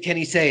what did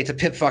Kenny say. It's a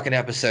Pip fucking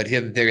episode. You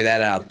haven't figured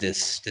that out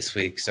this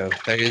week. So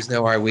there is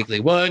no our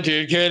weekly what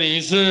did Kenny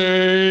say.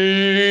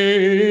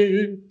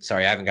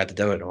 Sorry, I haven't got to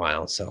do it in a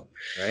while. So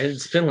right,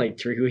 it's been like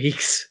 3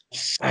 weeks.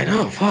 I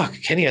know. Fuck.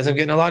 Kenny hasn't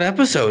getting a lot of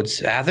episodes.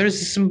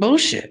 There's some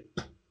bullshit.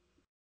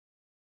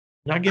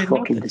 Not getting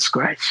fucking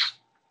disgrace.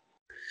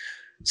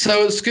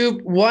 So,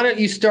 Scoop, why don't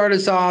you start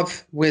us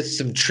off with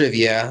some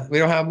trivia? We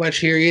don't have much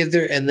here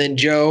either. And then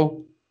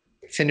Joe,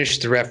 finish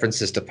the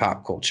references to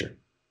pop culture.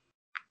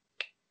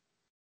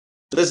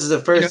 This is the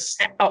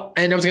first.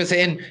 And I was going to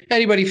say, and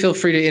anybody feel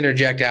free to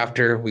interject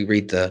after we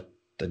read the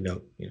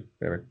note.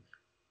 Whatever.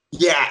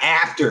 Yeah,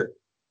 after.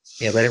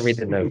 Yeah, let him read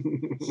the note.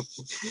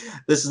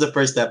 This is the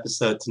first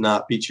episode to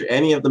not feature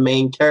any of the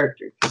main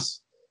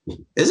characters.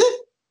 Is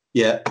it?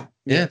 Yeah.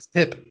 Yeah, it's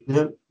Pip.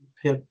 Yep.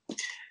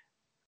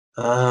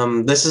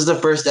 This is the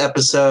first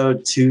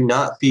episode to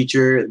not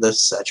feature the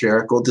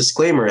satirical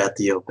disclaimer at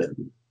the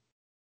open.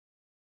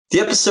 The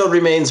episode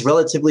remains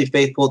relatively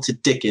faithful to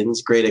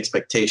Dickens' Great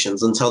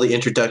Expectations until the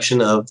introduction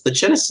of the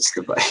Genesis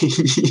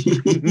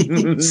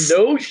device.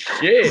 No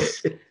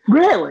shit.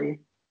 Really?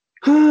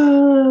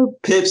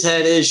 Pip's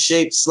head is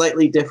shaped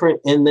slightly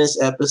different in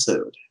this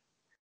episode.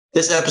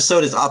 This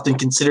episode is often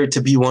considered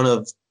to be one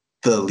of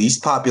the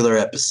least popular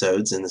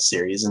episodes in the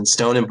series, and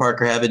Stone and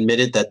Parker have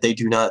admitted that they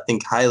do not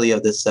think highly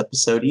of this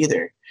episode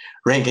either,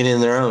 ranking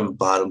in their own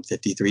bottom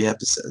 53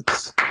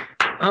 episodes.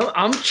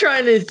 I'm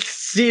trying to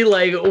see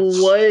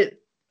what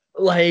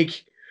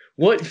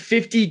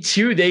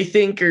 52 they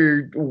think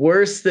are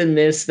worse than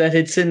this, that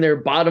it's in their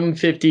bottom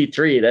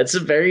 53. That's a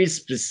very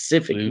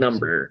specific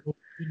number.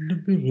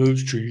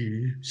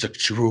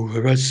 Sexual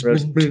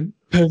harassment.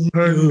 I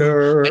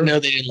know they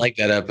didn't like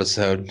that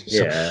episode.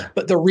 So, yeah.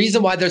 But the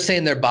reason why they're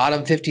saying they're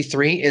bottom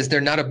 53 is they're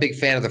not a big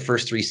fan of the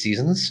first 3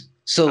 seasons.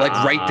 So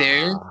right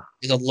there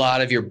is a lot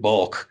of your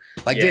bulk.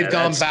 They've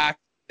gone back.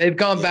 They've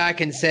gone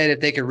back and said if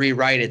they could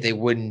rewrite it, they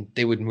wouldn't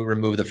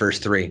remove the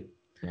first 3.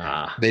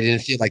 They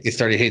didn't feel like they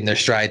started hitting their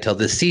stride till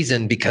this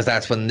season, because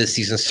that's when this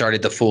season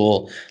started the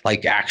full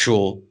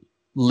actual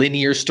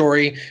linear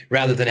story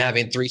rather than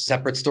having 3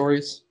 separate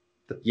stories.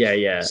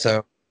 Yeah.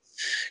 So,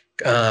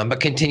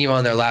 but continue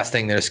on their last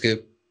thing there,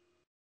 Scoop.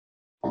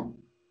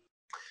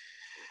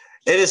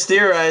 It is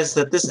theorized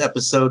that this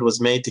episode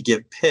was made to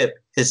give Pip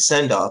his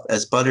send-off,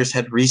 as Butters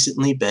had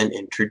recently been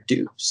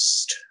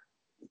introduced.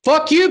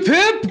 Fuck you,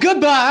 Pip.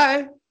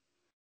 Goodbye.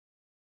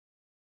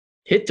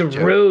 Hit the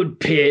road,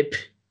 Pip.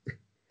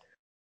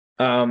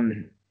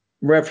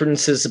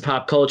 References to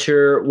pop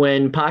culture.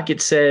 When Pocket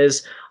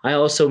says, I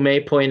also may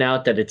point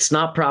out that it's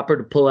not proper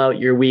to pull out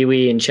your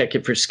wee-wee and check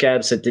it for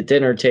scabs at the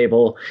dinner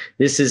table.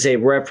 This is a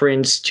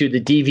reference to the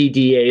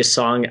DVDA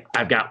song,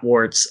 I've Got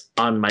Warts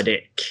on My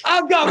Dick.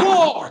 I've got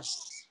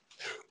warts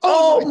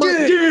Oh,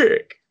 my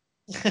dick!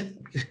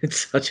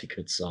 It's such a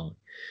good song.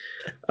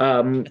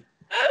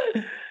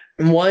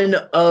 One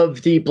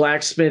of the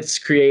blacksmith's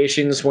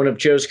creations, one of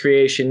Joe's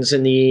creations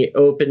in the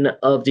open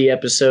of the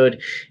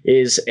episode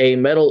is a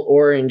metal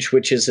orange,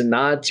 which is a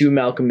nod to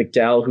Malcolm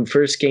McDowell, who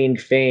first gained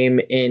fame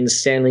in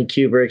Stanley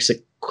Kubrick's A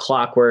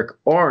Clockwork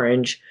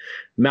Orange.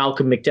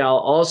 Malcolm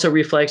McDowell also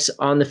reflects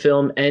on the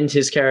film and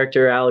his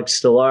character Alex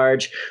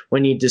DeLarge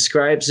when he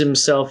describes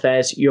himself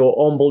as your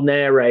humble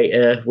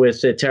narrator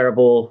with a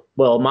terrible,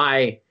 well,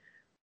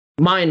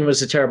 mine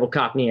was a terrible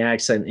Cockney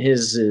accent.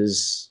 His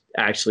is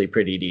actually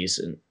pretty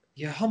decent.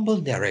 Your humble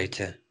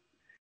narrator.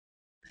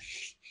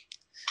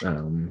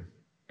 And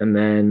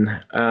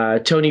then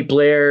Tony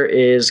Blair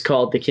is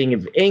called the King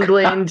of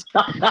England.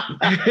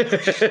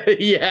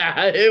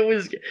 Yeah, it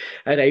was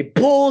at a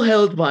ball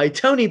held by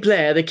Tony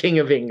Blair, the King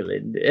of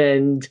England.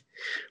 And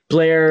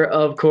Blair,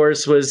 of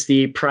course, was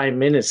the Prime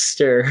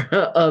Minister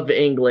of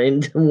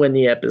England when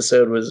the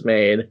episode was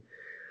made.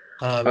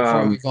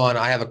 Before we go on,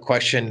 I have a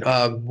question.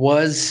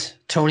 Was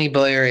Tony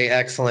Blair an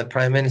excellent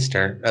Prime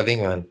Minister of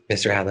England,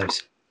 Mr.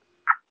 Hadlers?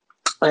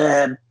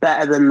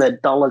 Better than the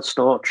dollar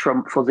store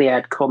Trump fuzzy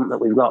head cunt that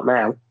we've got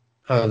now.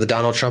 Oh, the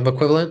Donald Trump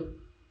equivalent?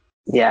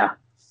 Yeah.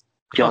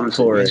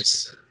 Johnson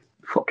is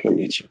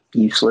fucking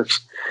useless.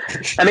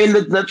 I mean,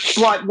 the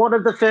like one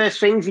of the first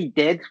things he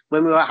did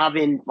when we were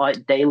having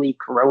like daily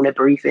corona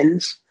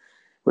briefings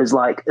was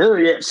like, oh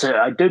yes, sir,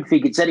 I don't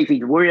think it's anything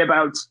to worry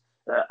about.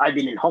 I've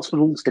been in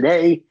hospitals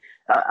today.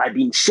 I've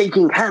been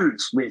shaking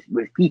hands with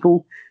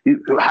people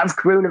who have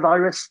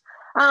coronavirus.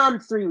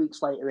 And 3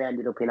 weeks later, he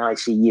ended up in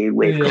ICU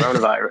with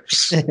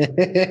coronavirus.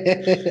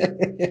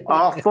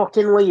 Our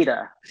fucking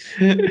leader.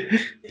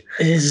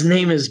 His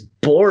name is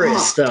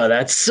Boris, though.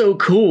 That's so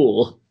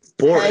cool.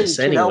 Boris,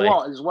 hey, anyway. You know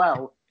what, as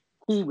well?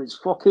 He was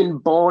fucking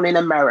born in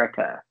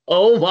America.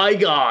 Oh, my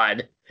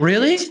God.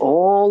 Really? It's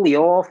all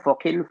your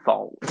fucking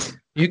fault.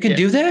 You can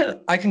do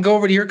that? I can go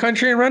over to your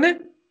country and run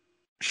it?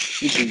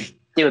 You can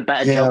do a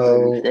better job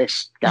than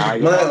this guy.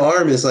 My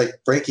arm is like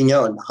breaking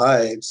out in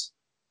hives.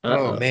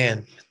 Oh,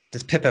 man.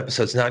 This Pip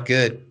episode's not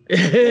good.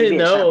 Maybe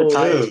No. It's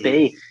hepatitis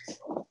B.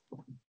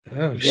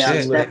 Oh, Yeah, shit.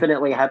 it's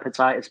definitely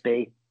hepatitis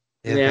B.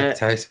 Yeah,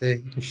 hepatitis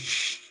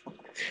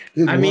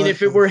B. I mean,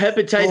 if it were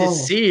hepatitis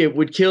C, it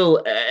would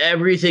kill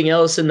everything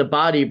else in the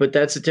body, but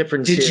that's a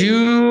different Did shit.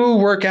 you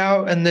work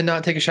out and then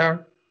not take a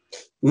shower?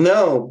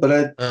 No, but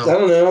I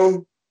don't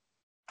know.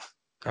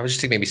 I would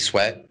just think maybe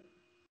sweat.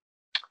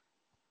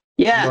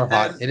 Yeah, More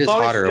hot. It is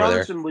Boris hotter over there.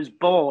 Johnson was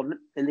born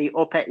in the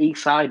Upper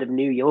East Side of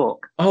New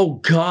York. Oh,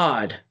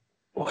 God.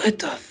 What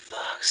the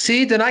fuck?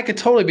 See, then I could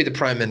totally be the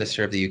Prime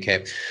Minister of the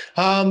UK.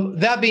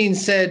 That being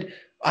said,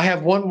 I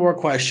have one more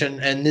question,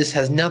 and this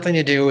has nothing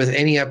to do with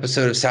any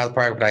episode of South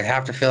Park, but I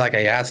have to feel like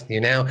I ask you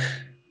now.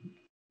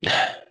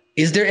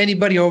 Is there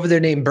anybody over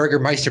there named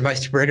Meister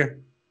Burger?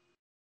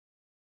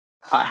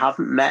 I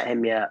haven't met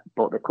him yet,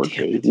 but there could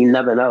be. You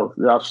never know.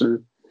 There are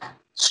some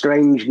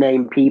strange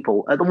named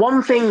people. The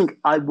one thing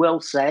I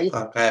will say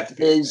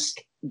is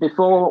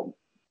before,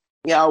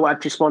 I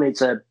just wanted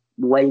to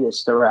lay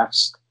this to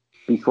rest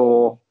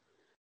before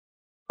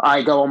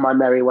I go on my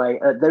merry way.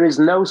 There is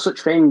no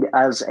such thing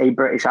as a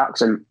British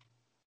accent.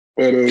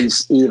 It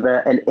is either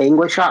an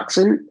English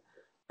accent,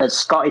 a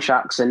Scottish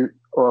accent,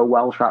 or a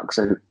Welsh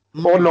accent,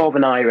 or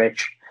Northern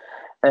Irish.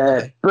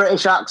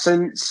 British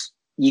accents,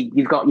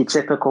 you've got your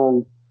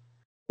typical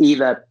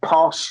either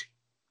posh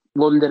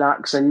London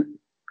accent,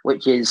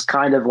 which is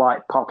kind of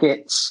like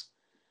Pockets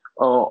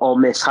or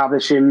Miss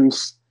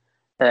Havisham's.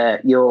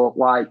 Your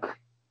like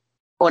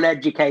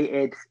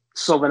uneducated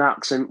Southern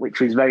accent,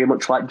 which was very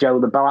much like Joe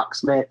the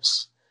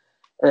Blacksmith's.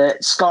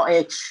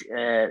 Scottish,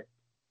 you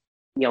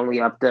only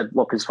have to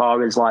look as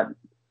far as like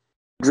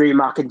Drew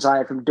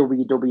McIntyre from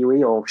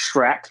WWE or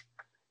Shrek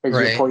as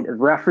your point of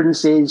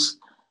references.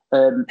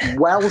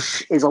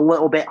 Welsh is a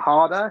little bit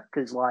harder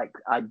because, like,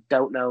 I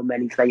don't know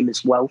many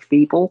famous Welsh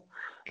people.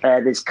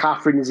 There's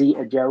Catherine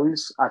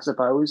Zeta-Jones, I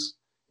suppose,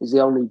 is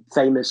the only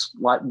famous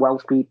like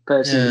Welsh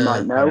person you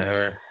might know.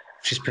 Whatever.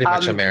 She's pretty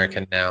much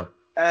American now.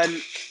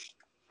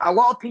 A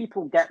lot of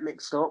people get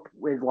mixed up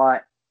with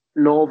like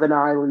Northern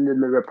Ireland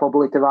and the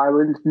Republic of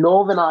Ireland.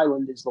 Northern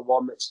Ireland is the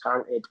one that's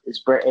counted as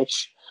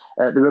British.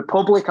 The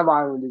Republic of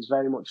Ireland is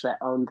very much their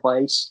own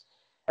place.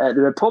 The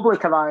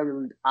Republic of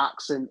Ireland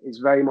accent is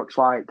very much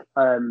like,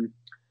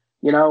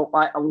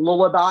 like a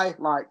lullaby,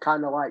 like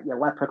kind of like your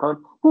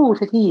leprechaun. Ooh,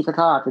 ta-tee,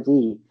 ta-ta,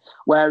 ta-tee.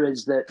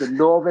 Whereas the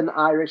Northern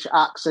Irish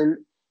accent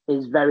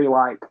is very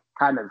like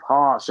kind of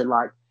harsh and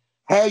like,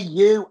 hey,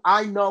 you,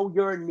 I know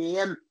your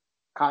name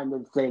kind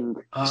of thing.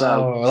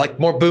 So, like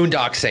more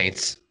Boondock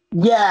Saints.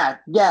 Yeah,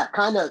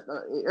 kind of.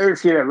 Or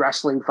if you're a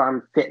wrestling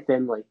fan, Fit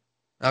Finlay.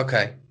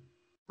 Okay.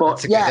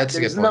 But that's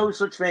there's a good no point.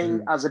 such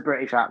thing as a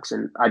British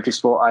accent. I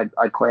just thought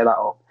I'd clear that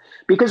up.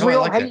 Because we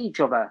all hate each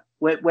other.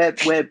 We're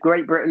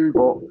Great Britain,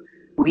 but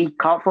we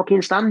can't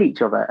fucking stand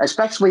each other.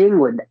 Especially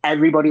England.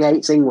 Everybody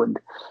hates England.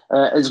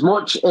 As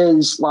much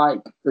as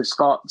like the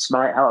Scots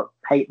might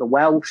hate the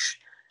Welsh,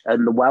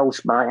 and the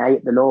Welsh might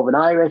hate the Northern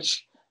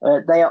Irish,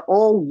 They are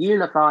all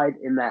unified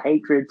in their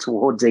hatred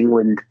towards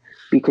England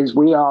because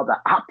we are the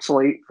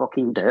absolute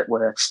fucking dirt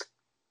worst.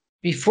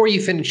 Before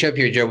you finish up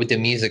here, Joe, with the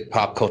music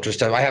pop culture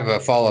stuff, I have a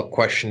follow-up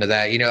question to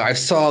that. You know, I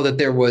saw that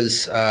there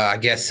was, I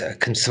guess,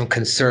 some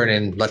concern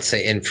in, let's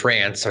say, in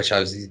France, which I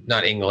was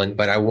not England,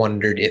 but I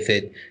wondered if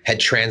it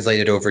had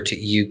translated over to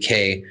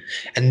UK.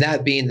 And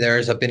that being,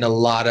 there's been a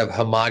lot of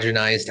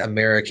homogenized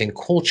American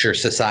culture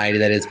society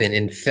that has been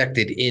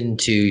infected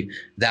into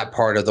that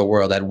part of the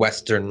world, that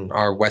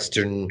our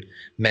Western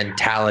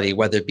mentality,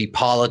 whether it be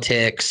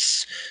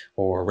politics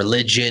or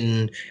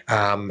religion.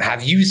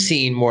 Have you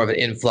seen more of an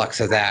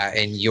influx of that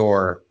in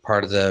your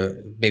part of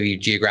the maybe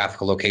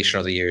geographical location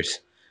over the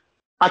years?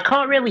 I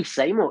can't really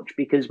say much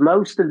because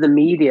most of the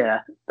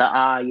media that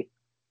I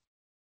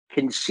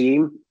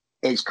consume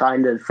is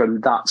kind of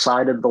from that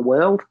side of the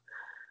world.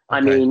 Okay.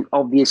 I mean,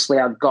 obviously,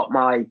 I've got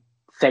my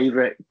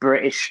favorite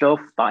British stuff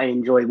that I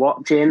enjoy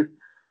watching.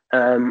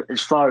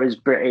 As far as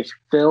British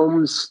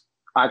films,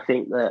 I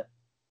think that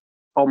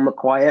on the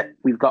quiet,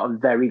 we've got a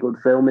very good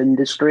film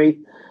industry.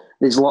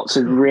 There's lots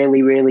of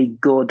really, really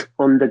good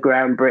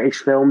underground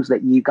British films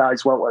that you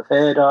guys won't have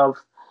heard of.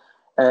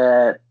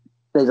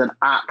 There's an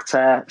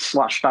actor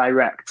 /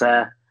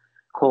 director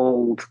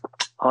called,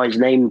 his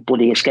name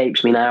bloody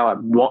escapes me now. I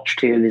watched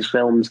 2 of his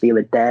films the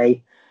other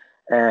day.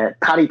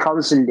 Paddy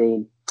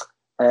Considine.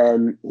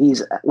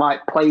 He's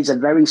plays a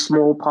very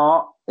small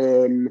part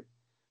in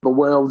The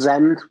World's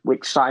End,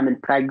 which Simon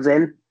Pegg's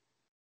in.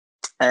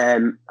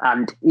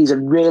 And he's a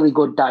really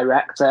good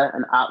director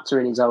and actor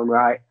in his own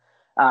right.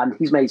 And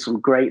he's made some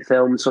great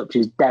films such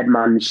as Dead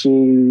Man's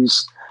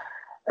Shoes,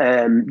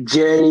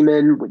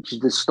 Journeyman, which is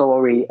the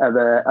story of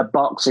a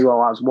boxer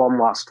who has one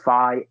last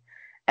fight,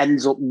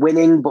 ends up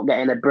winning but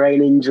getting a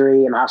brain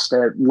injury and has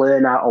to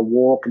learn how to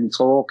walk and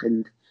talk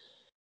and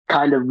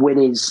kind of win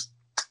his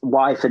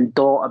wife and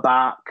daughter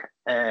back.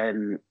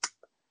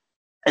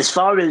 As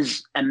far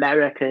as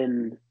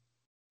American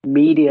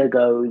media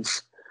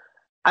goes,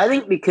 I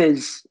think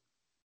because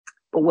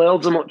the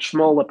world's a much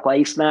smaller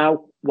place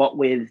now, what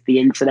with the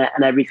internet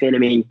and everything. I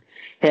mean,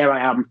 here I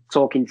am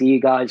talking to you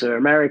guys who are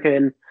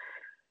American.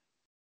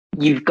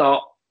 You've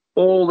got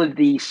all of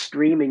these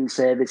streaming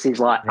services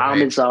like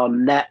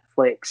Amazon,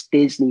 Netflix,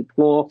 Disney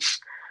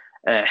Plus,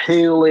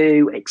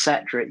 Hulu,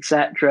 etc.,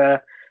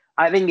 etc.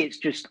 I think it's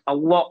just a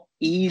lot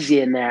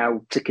easier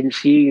now to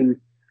consume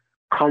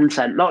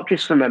content, not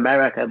just from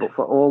America, but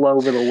for all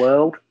over the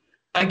world.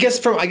 I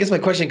guess my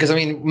question, because I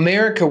mean,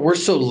 America, we're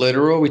so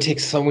literal. We take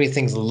so many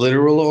things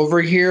literal over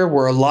here,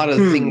 where a lot of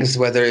things,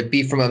 whether it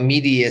be from a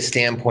media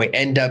standpoint,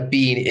 end up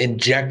being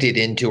injected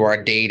into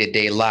our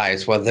day-to-day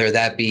lives, whether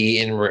that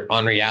be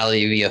on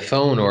reality via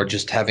phone or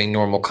just having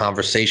normal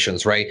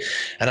conversations, right?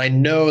 And I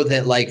know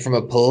that, like, from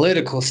a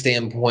political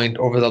standpoint,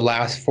 over the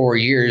last 4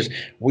 years,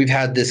 we've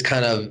had this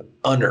kind of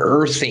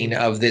unearthing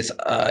of this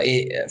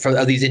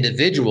of these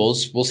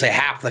individuals, we'll say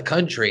half the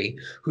country,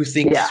 who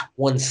thinks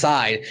one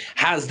side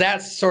has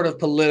that sort of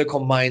political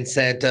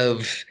mindset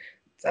of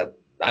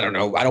I don't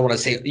know, I don't want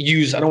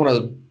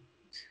to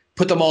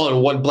put them all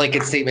in one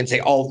blanket statement and say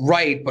all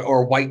right, but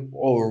or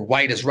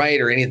white is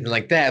right or anything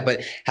like that, but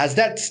has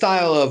that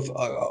style of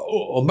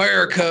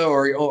America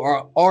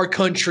or our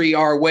country,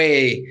 our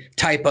way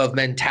type of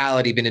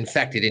mentality been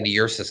infected into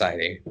your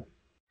society?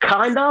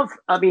 Kind of.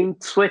 I mean,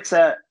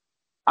 Twitter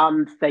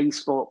and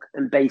Facebook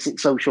and basic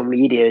social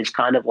media is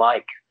kind of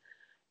like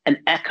an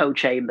echo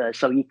chamber.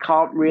 So you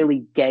can't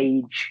really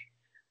gauge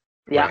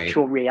the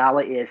actual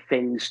reality of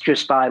things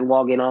just by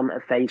logging on to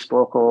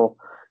Facebook or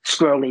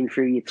scrolling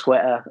through your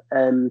Twitter.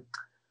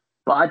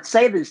 But I'd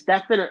say there's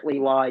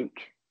definitely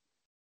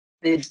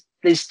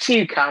there's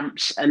 2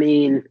 camps. I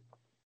mean,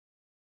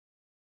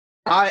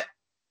 I'll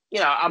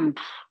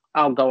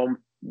go on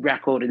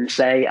record and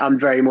say I'm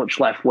very much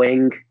left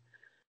wing.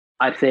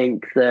 I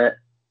think that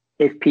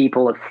if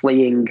people are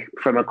fleeing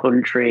from a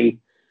country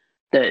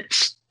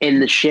that's in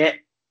the shit,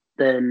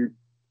 then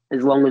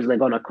as long as they're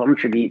going to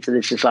contribute to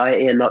the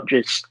society and not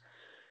just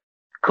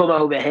come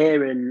over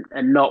here and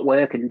not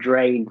work and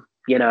drain,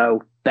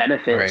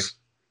 benefits,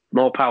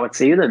 more power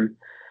to them.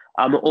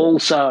 I'm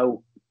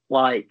also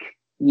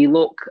you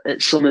look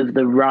at some of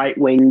the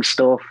right-wing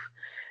stuff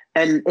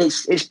and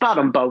it's bad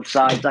on both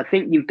sides. I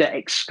think you've got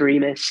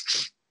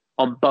extremists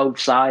on both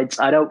sides.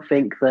 I don't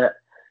think that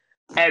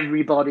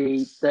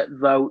everybody that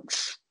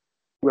votes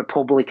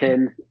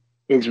Republican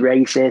is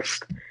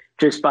racist.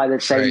 Just by the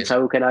same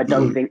token, I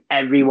don't think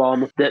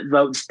everyone that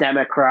votes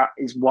Democrat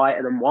is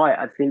whiter than white.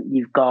 I think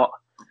you've got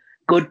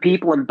good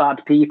people and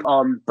bad people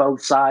on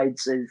both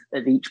sides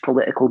of each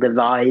political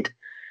divide.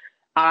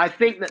 I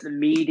think that the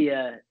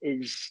media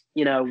is,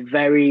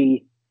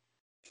 very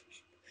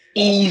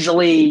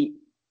easily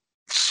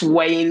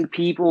swaying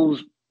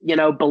people's,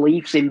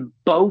 beliefs in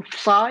both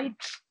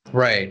sides.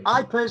 Right.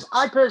 I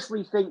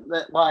personally think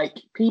that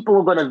people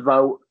are going to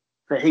vote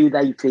for who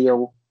they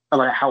feel are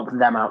going to help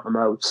them out the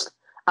most.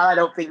 And I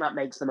don't think that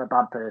makes them a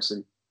bad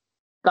person.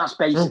 That's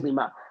basically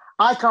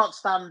I can't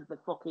stand the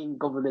fucking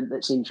government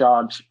that's in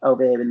charge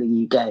over here in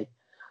the UK.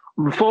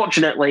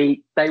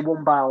 Unfortunately, they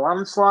won by a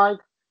landslide.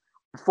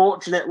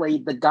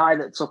 Unfortunately, the guy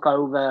that took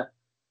over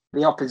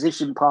the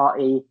opposition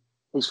party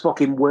is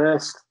fucking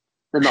worse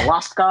than the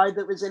last guy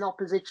that was in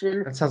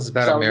opposition. That sounds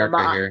about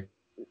America here.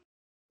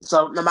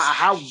 So no matter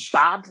how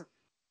bad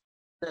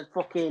the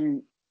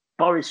fucking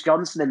Boris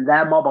Johnson and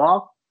their mob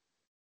are,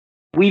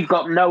 we've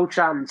got no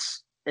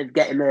chance of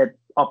getting the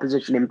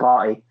opposition in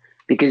party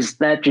because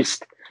they're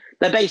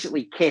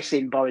basically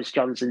kissing Boris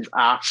Johnson's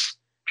ass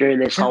during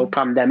this whole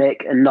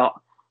pandemic and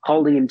not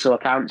holding him to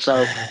account.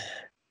 So,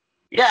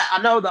 yeah,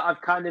 I know that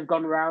I've kind of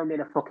gone around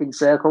in a fucking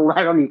circle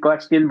there on your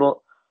question, but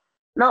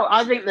no,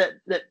 I think that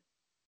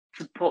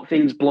to put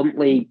things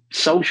bluntly,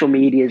 social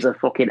media is a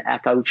fucking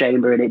echo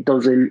chamber, and it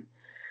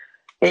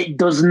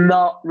does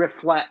not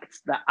reflect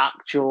the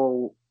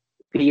actual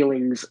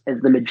feelings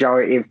of the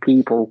majority of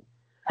people.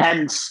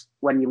 Hence,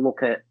 when you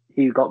look at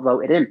who got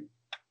voted in.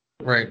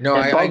 Right. No,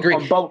 I agree.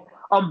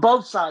 On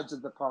both sides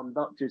of the pond,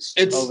 not just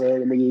over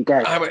here in the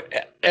UK.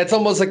 It's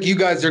almost like you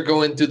guys are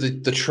going through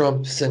the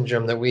Trump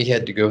syndrome that we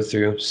had to go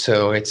through.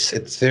 So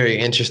it's very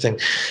interesting.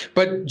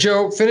 But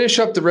Joe, finish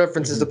up the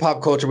references to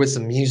pop culture with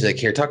some music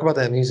here. Talk about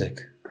that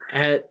music.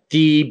 At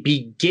the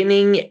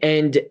beginning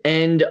and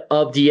end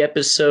of the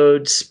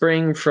episode,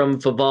 Spring from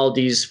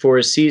Vivaldi's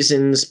Four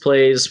Seasons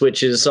plays,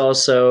 which is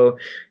also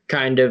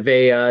kind of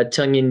a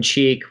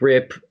tongue-in-cheek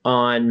rip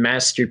on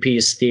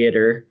Masterpiece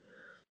Theater.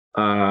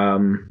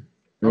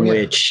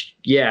 Which,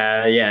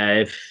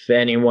 if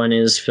anyone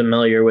is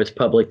familiar with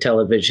public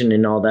television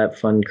and all that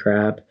fun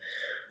crap.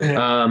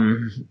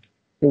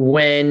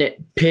 When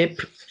Pip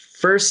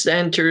first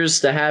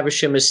enters the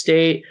Havisham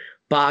estate,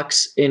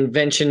 Bach's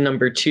Invention No.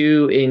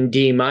 2 in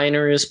D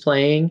minor is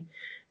playing.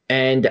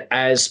 And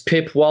as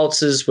Pip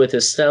waltzes with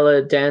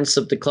Estella, Dance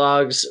of the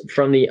Clogs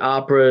from the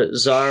opera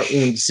Czar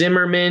und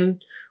Zimmermann,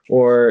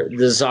 or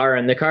The Czar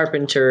and the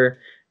Carpenter,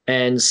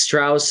 and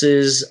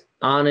Strauss's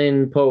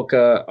Ahnen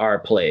Polka are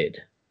played.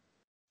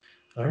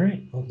 All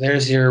right. Well,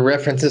 there's your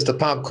references to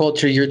pop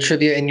culture, your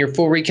trivia, and your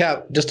full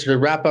recap. Just to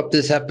wrap up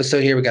this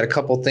episode here, we got a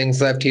couple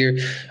things left here.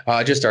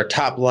 Just our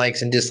top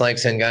likes and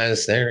dislikes. And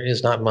guys, there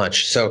is not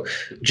much. So,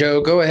 Joe,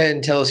 go ahead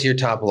and tell us your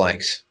top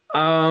likes.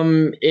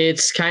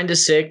 It's kind of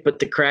sick, but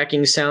the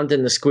cracking sound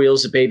and the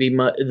squeals the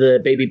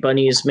baby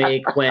bunnies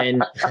make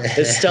when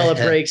Estella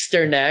breaks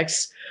their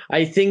necks.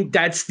 I think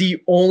that's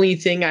the only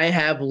thing I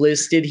have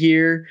listed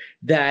here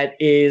that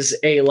is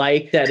a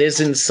like that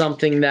isn't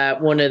something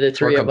that one of the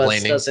three of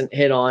us doesn't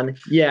hit on.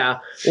 Yeah,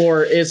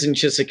 or isn't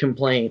just a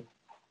complaint.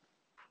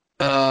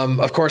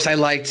 Of course, I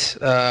liked,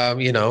 I'm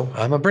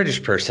a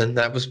British person.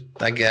 That was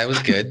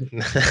good.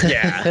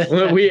 Yeah,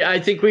 I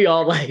think we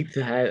all like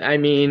that. I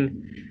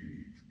mean...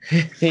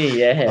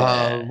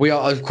 Yeah. We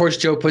all, of course,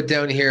 Joe put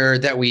down here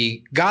that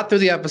we got through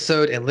the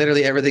episode and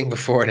literally everything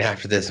before and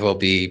after this will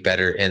be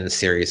better in the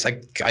series.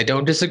 I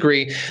don't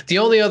disagree. The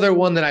only other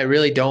one that I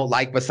really don't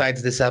like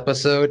besides this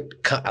episode,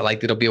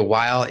 it'll be a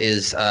while,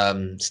 is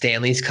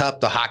Stanley's Cup,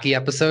 the hockey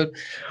episode.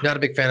 Not a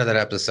big fan of that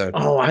episode.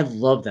 Oh, I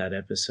love that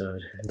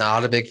episode.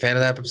 Not a big fan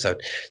of that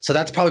episode. So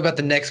that's probably about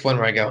the next one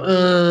where I go,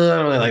 I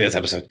don't really like this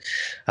episode.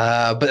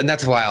 But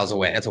that's whiles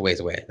away. That's a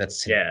ways away.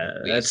 That's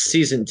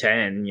season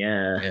 10.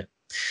 Yeah.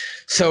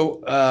 So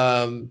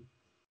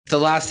the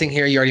last thing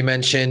here you already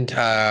mentioned,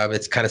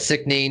 it's kind of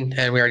sickening,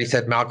 and we already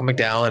said Malcolm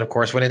McDowell, and of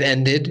course when it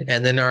ended,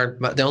 and then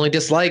the only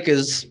dislike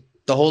is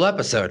the whole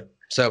episode.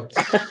 So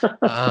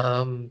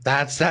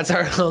that's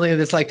our only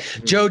dislike.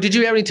 Joe, did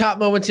you have any top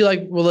moments you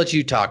like? We'll let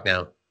you talk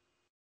now.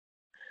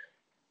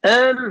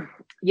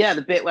 Yeah,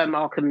 the bit where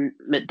Malcolm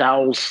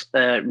McDowell's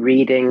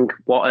reading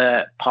what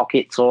a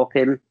pocket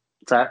talking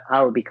to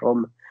how to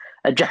become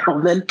a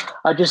gentleman.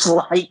 I just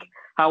like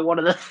how one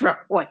of the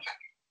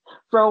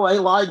throwaway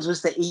lines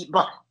was to eat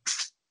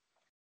box.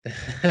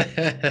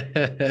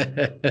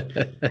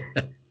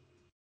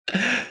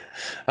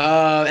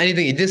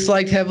 Anything you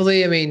disliked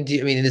heavily? I mean,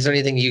 is there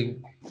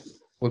anything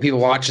when people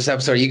watch this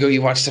episode,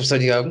 you watch this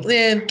episode, you go,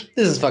 man,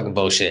 this is fucking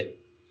bullshit.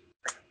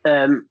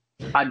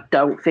 I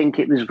don't think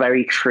it was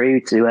very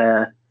true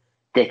to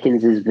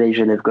Dickens's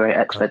vision of Great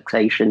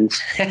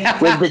Expectations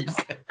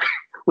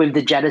with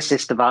the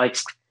Genesis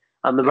device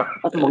and the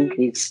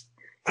monkeys.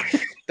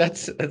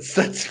 That's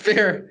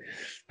fair.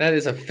 That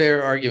is a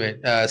fair argument.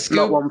 Scoop,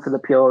 not one for the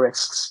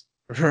purists.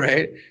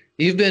 Right.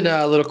 You've been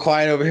a little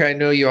quiet over here. I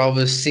know you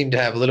always seem to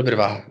have a little bit of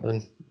I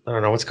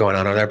don't know what's going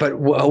on over there, but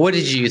what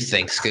did you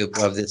think, Scoop,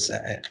 of this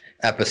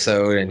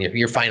episode and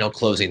your final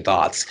closing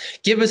thoughts?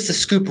 Give us the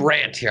Scoop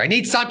rant here. I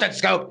need something,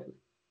 Scoop.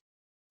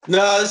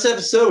 No, this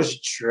episode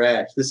was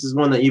trash. This is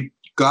one that you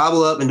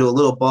gobble up into a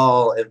little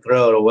ball and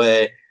throw it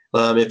away.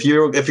 If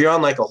you're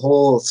on like a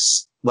whole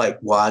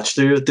watch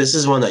through, this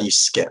is one that you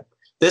skip.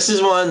 This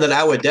is one that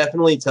I would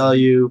definitely tell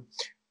you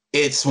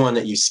it's one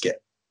that you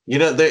skip.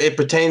 It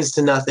pertains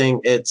to nothing.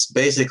 It's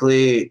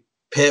basically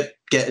Pip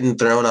getting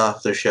thrown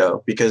off the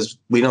show because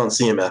we don't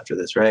see him after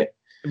this, right?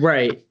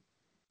 Right.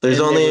 There's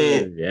only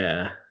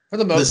for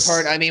the most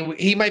part. I mean,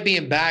 he might be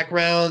in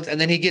background,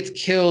 and then he gets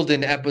killed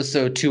in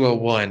episode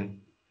 201,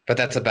 but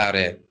that's about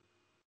it.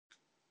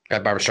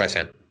 Got Barbra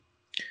Streisand.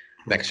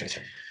 Next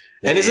Streisand.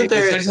 And isn't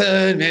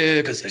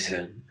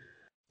there?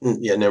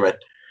 Yeah, never mind.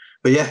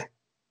 But yeah.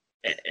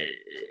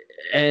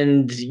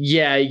 And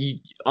yeah,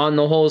 on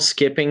the whole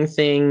skipping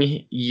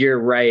thing, you're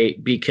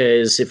right.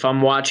 Because if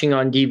I'm watching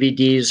on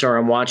DVDs or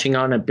I'm watching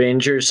on a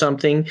binge or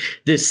something,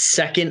 the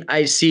second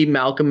I see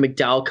Malcolm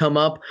McDowell come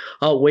up,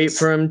 I'll wait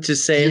for him to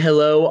say,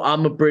 hello,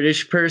 I'm a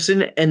British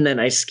person, and then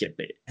I skip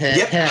it.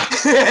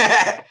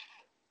 Yep.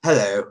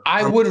 Hello.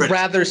 I would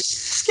rather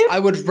sit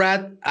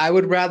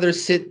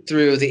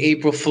through the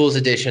April Fool's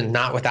edition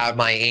Not Without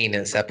My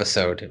Anus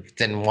episode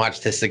than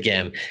watch this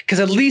again. Because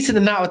at least in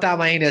the Not Without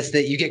My Anus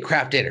that you get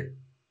craft dinner.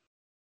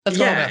 That's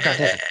all about craft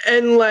dinner.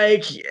 And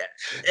like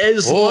I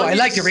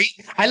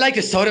like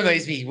to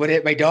sodomize me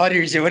with my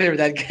daughters or whatever.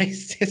 That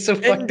guy's so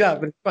fucked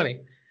up, but it's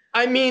funny.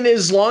 I mean,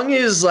 as long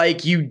as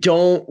like you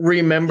don't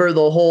remember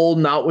the whole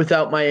Not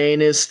Without My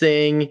Anus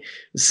thing,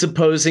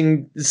 supposed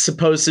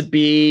to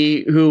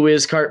be who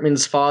is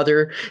Cartman's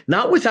father,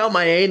 Not Without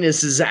My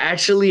Anus is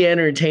actually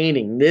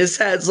entertaining. This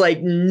has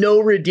like no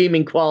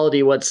redeeming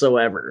quality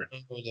whatsoever.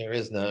 There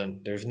is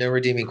none. There's no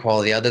redeeming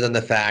quality other than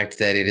the fact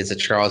that it is a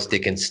Charles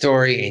Dickens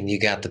story and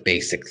you got the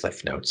basic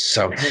cliff notes.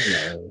 So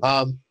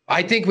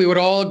I think we would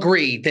all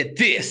agree that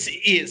this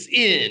is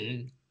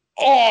in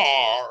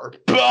our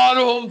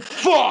bottom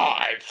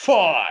five.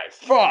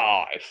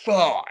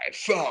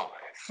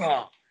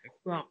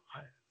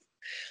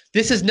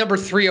 This is number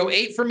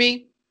 308 for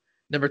me,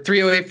 number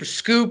 308 for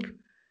Scoop,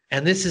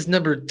 and this is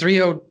number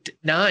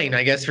 309,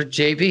 I guess, for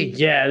JB.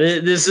 Yeah,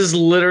 this is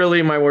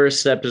literally my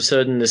worst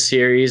episode in the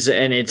series,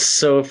 and it's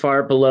so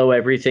far below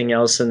everything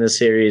else in the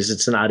series,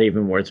 it's not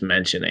even worth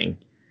mentioning.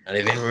 Not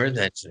even worth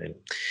mentioning.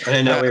 I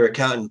didn't know we were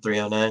counting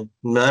 309.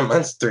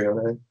 Mine's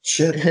 309.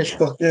 Shit.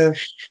 Fuck yeah.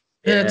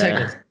 Yeah,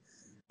 technically.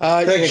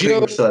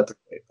 Joe,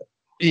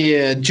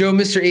 Joe,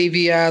 Mr.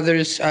 AV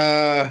Others,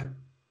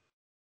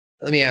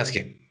 let me ask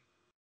you.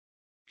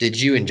 Did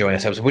you enjoy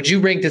this episode? Would you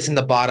rank this in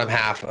the bottom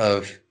half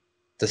of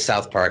the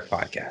South Park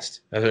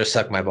podcast? Or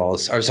Suck My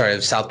Balls? Or sorry,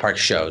 of South Park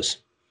shows?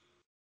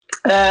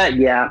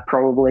 Yeah,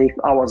 probably.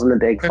 I wasn't a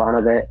big fan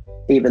of it,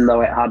 even though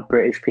it had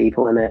British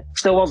people in it.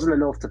 Still wasn't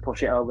enough to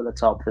push it over the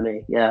top for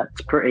me. Yeah,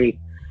 it's pretty...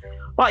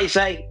 Like you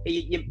say,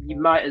 you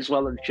might as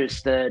well have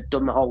just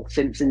done the whole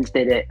Simpsons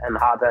did it and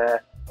had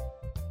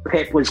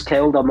Pip was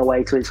killed on the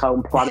way to his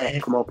home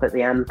planet come up at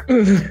the end.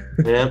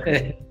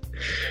 Yeah.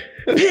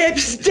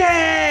 Pip's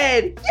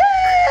dead!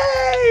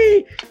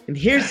 Yay! And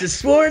here's the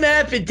sworn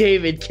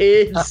affidavit,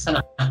 kids.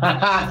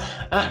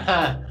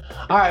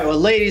 All right, well,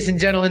 ladies and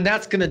gentlemen,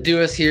 that's going to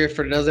do us here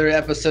for another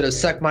episode of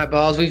Suck My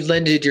Balls. We've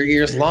lended your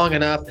ears long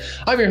enough.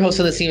 I'm your host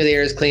on the scene with the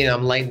air is clean.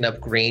 I'm lighting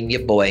up green,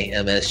 your boy,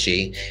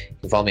 MSG. You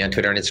can follow me on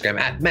Twitter and Instagram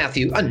at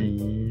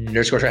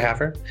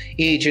Matthew_Schreiber.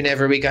 Each and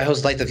every week, I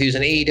host Light the Fuse,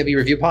 an AEW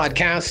review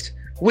podcast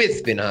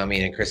with Ben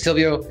Hameen and Chris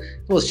Silvio.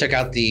 Let's check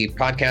out the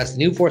podcast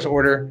New Force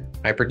Order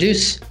I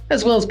produce,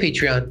 as well as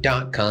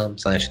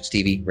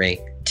patreon.com/StevieRayT.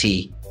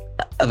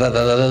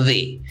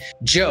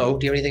 Joe,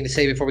 do you have anything to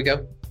say before we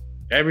go?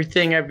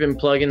 Everything I've been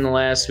plugging the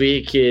last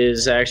week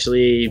is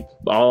actually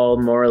all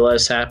more or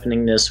less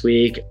happening this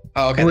week.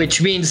 Oh, okay.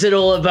 Which means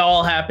it'll have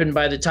all happened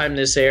by the time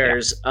this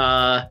airs.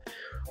 Yeah.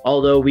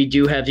 Although we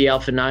do have the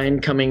Alpha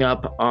 9 coming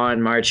up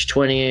on March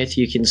 20th.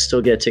 You can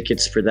still get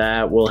tickets for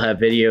that. We'll have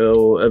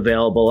video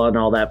available on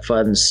all that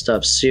fun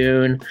stuff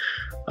soon.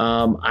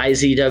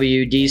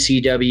 IZW,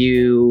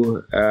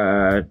 DCW,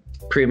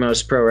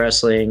 Primos Pro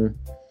Wrestling,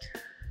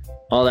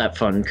 all that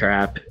fun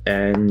crap.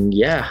 And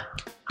yeah.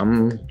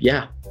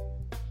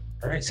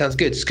 All right, sounds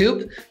good.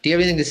 Scoop, do you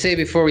have anything to say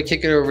before we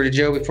kick it over to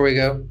Joe before we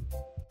go?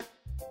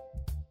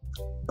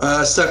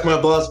 Suck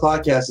My Balls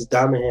podcast is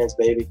down my hands,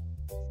 baby.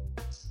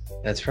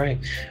 That's right.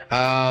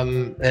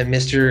 And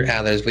Mr.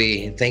 Athers,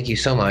 we thank you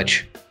so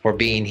much for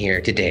being here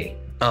today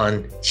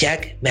on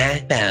Suck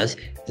My Balls.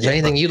 Is there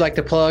anything you'd like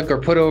to plug or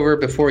put over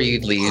before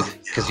you leave?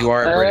 Because you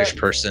are a British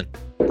person.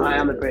 I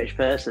am a British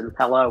person.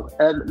 Hello.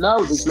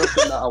 No, there's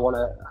nothing that I want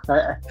to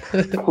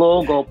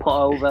plug or put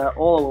over.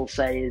 All I will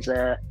say is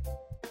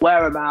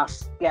wear a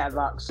mask, get a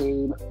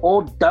vaccine,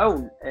 or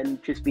don't,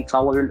 and just be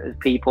tolerant of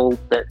people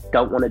that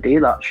don't want to do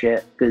that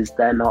shit because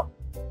they're not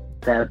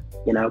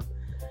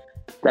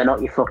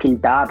your fucking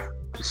dad.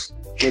 Just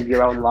live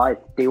your own life,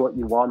 do what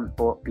you want,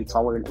 but be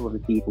tolerant of other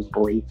people's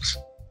beliefs.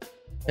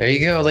 There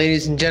you go,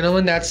 ladies and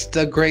gentlemen. That's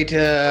the great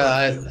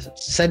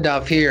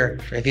send-off here.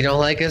 If you don't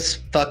like us,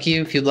 fuck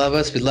you. If you love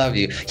us, we love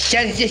you.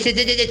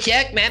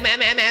 Check my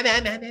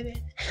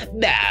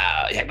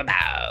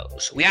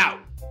mouse. We out.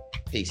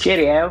 Peace.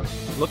 Cheerio.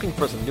 Looking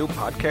for some new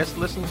podcasts to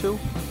listen to?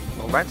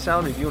 Well, Rat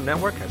Salad Review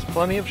Network has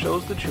plenty of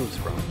shows to choose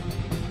from.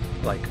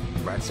 Like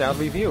Rat Salad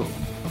Review,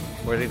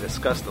 where they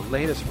discuss the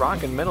latest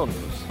rock and metal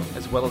news,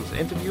 as well as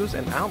interviews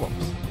and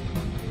albums.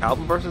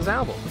 Album versus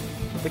Album,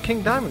 the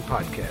King Diamond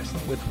Podcast,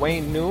 with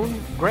Wayne Noon,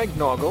 Greg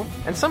Norgal,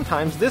 and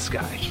sometimes this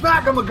guy.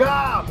 Smack 'em a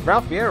gob!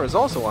 Ralph Vieira is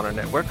also on our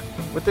network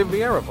with the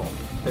Vieira Vault.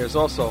 There's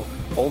also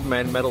Old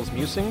Man Metal's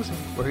Musings,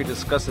 where he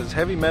discusses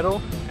heavy metal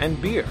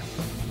and beer.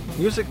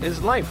 Music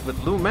is Life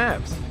with Lou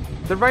Mavs.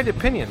 The Right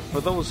Opinion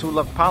for those who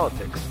love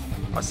politics.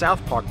 A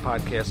South Park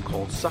podcast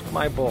called Suck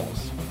My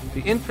Balls.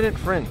 The Infinite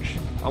Fringe,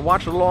 a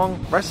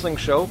watch-along wrestling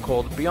show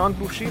called Beyond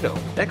Bushido,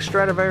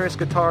 ex-Stradivarius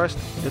guitarist,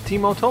 the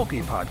Timo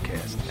Tolkki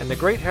podcast, and the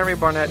great Harry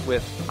Barnett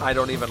with I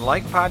Don't Even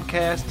Like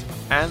Podcast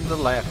and the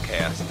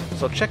Laughcast.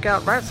 So check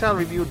out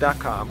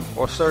ratsaladreview.com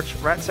or search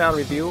Rat Salad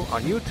Review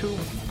on YouTube,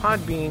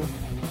 Podbean,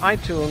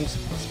 iTunes,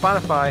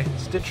 Spotify,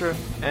 Stitcher,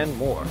 and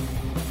more.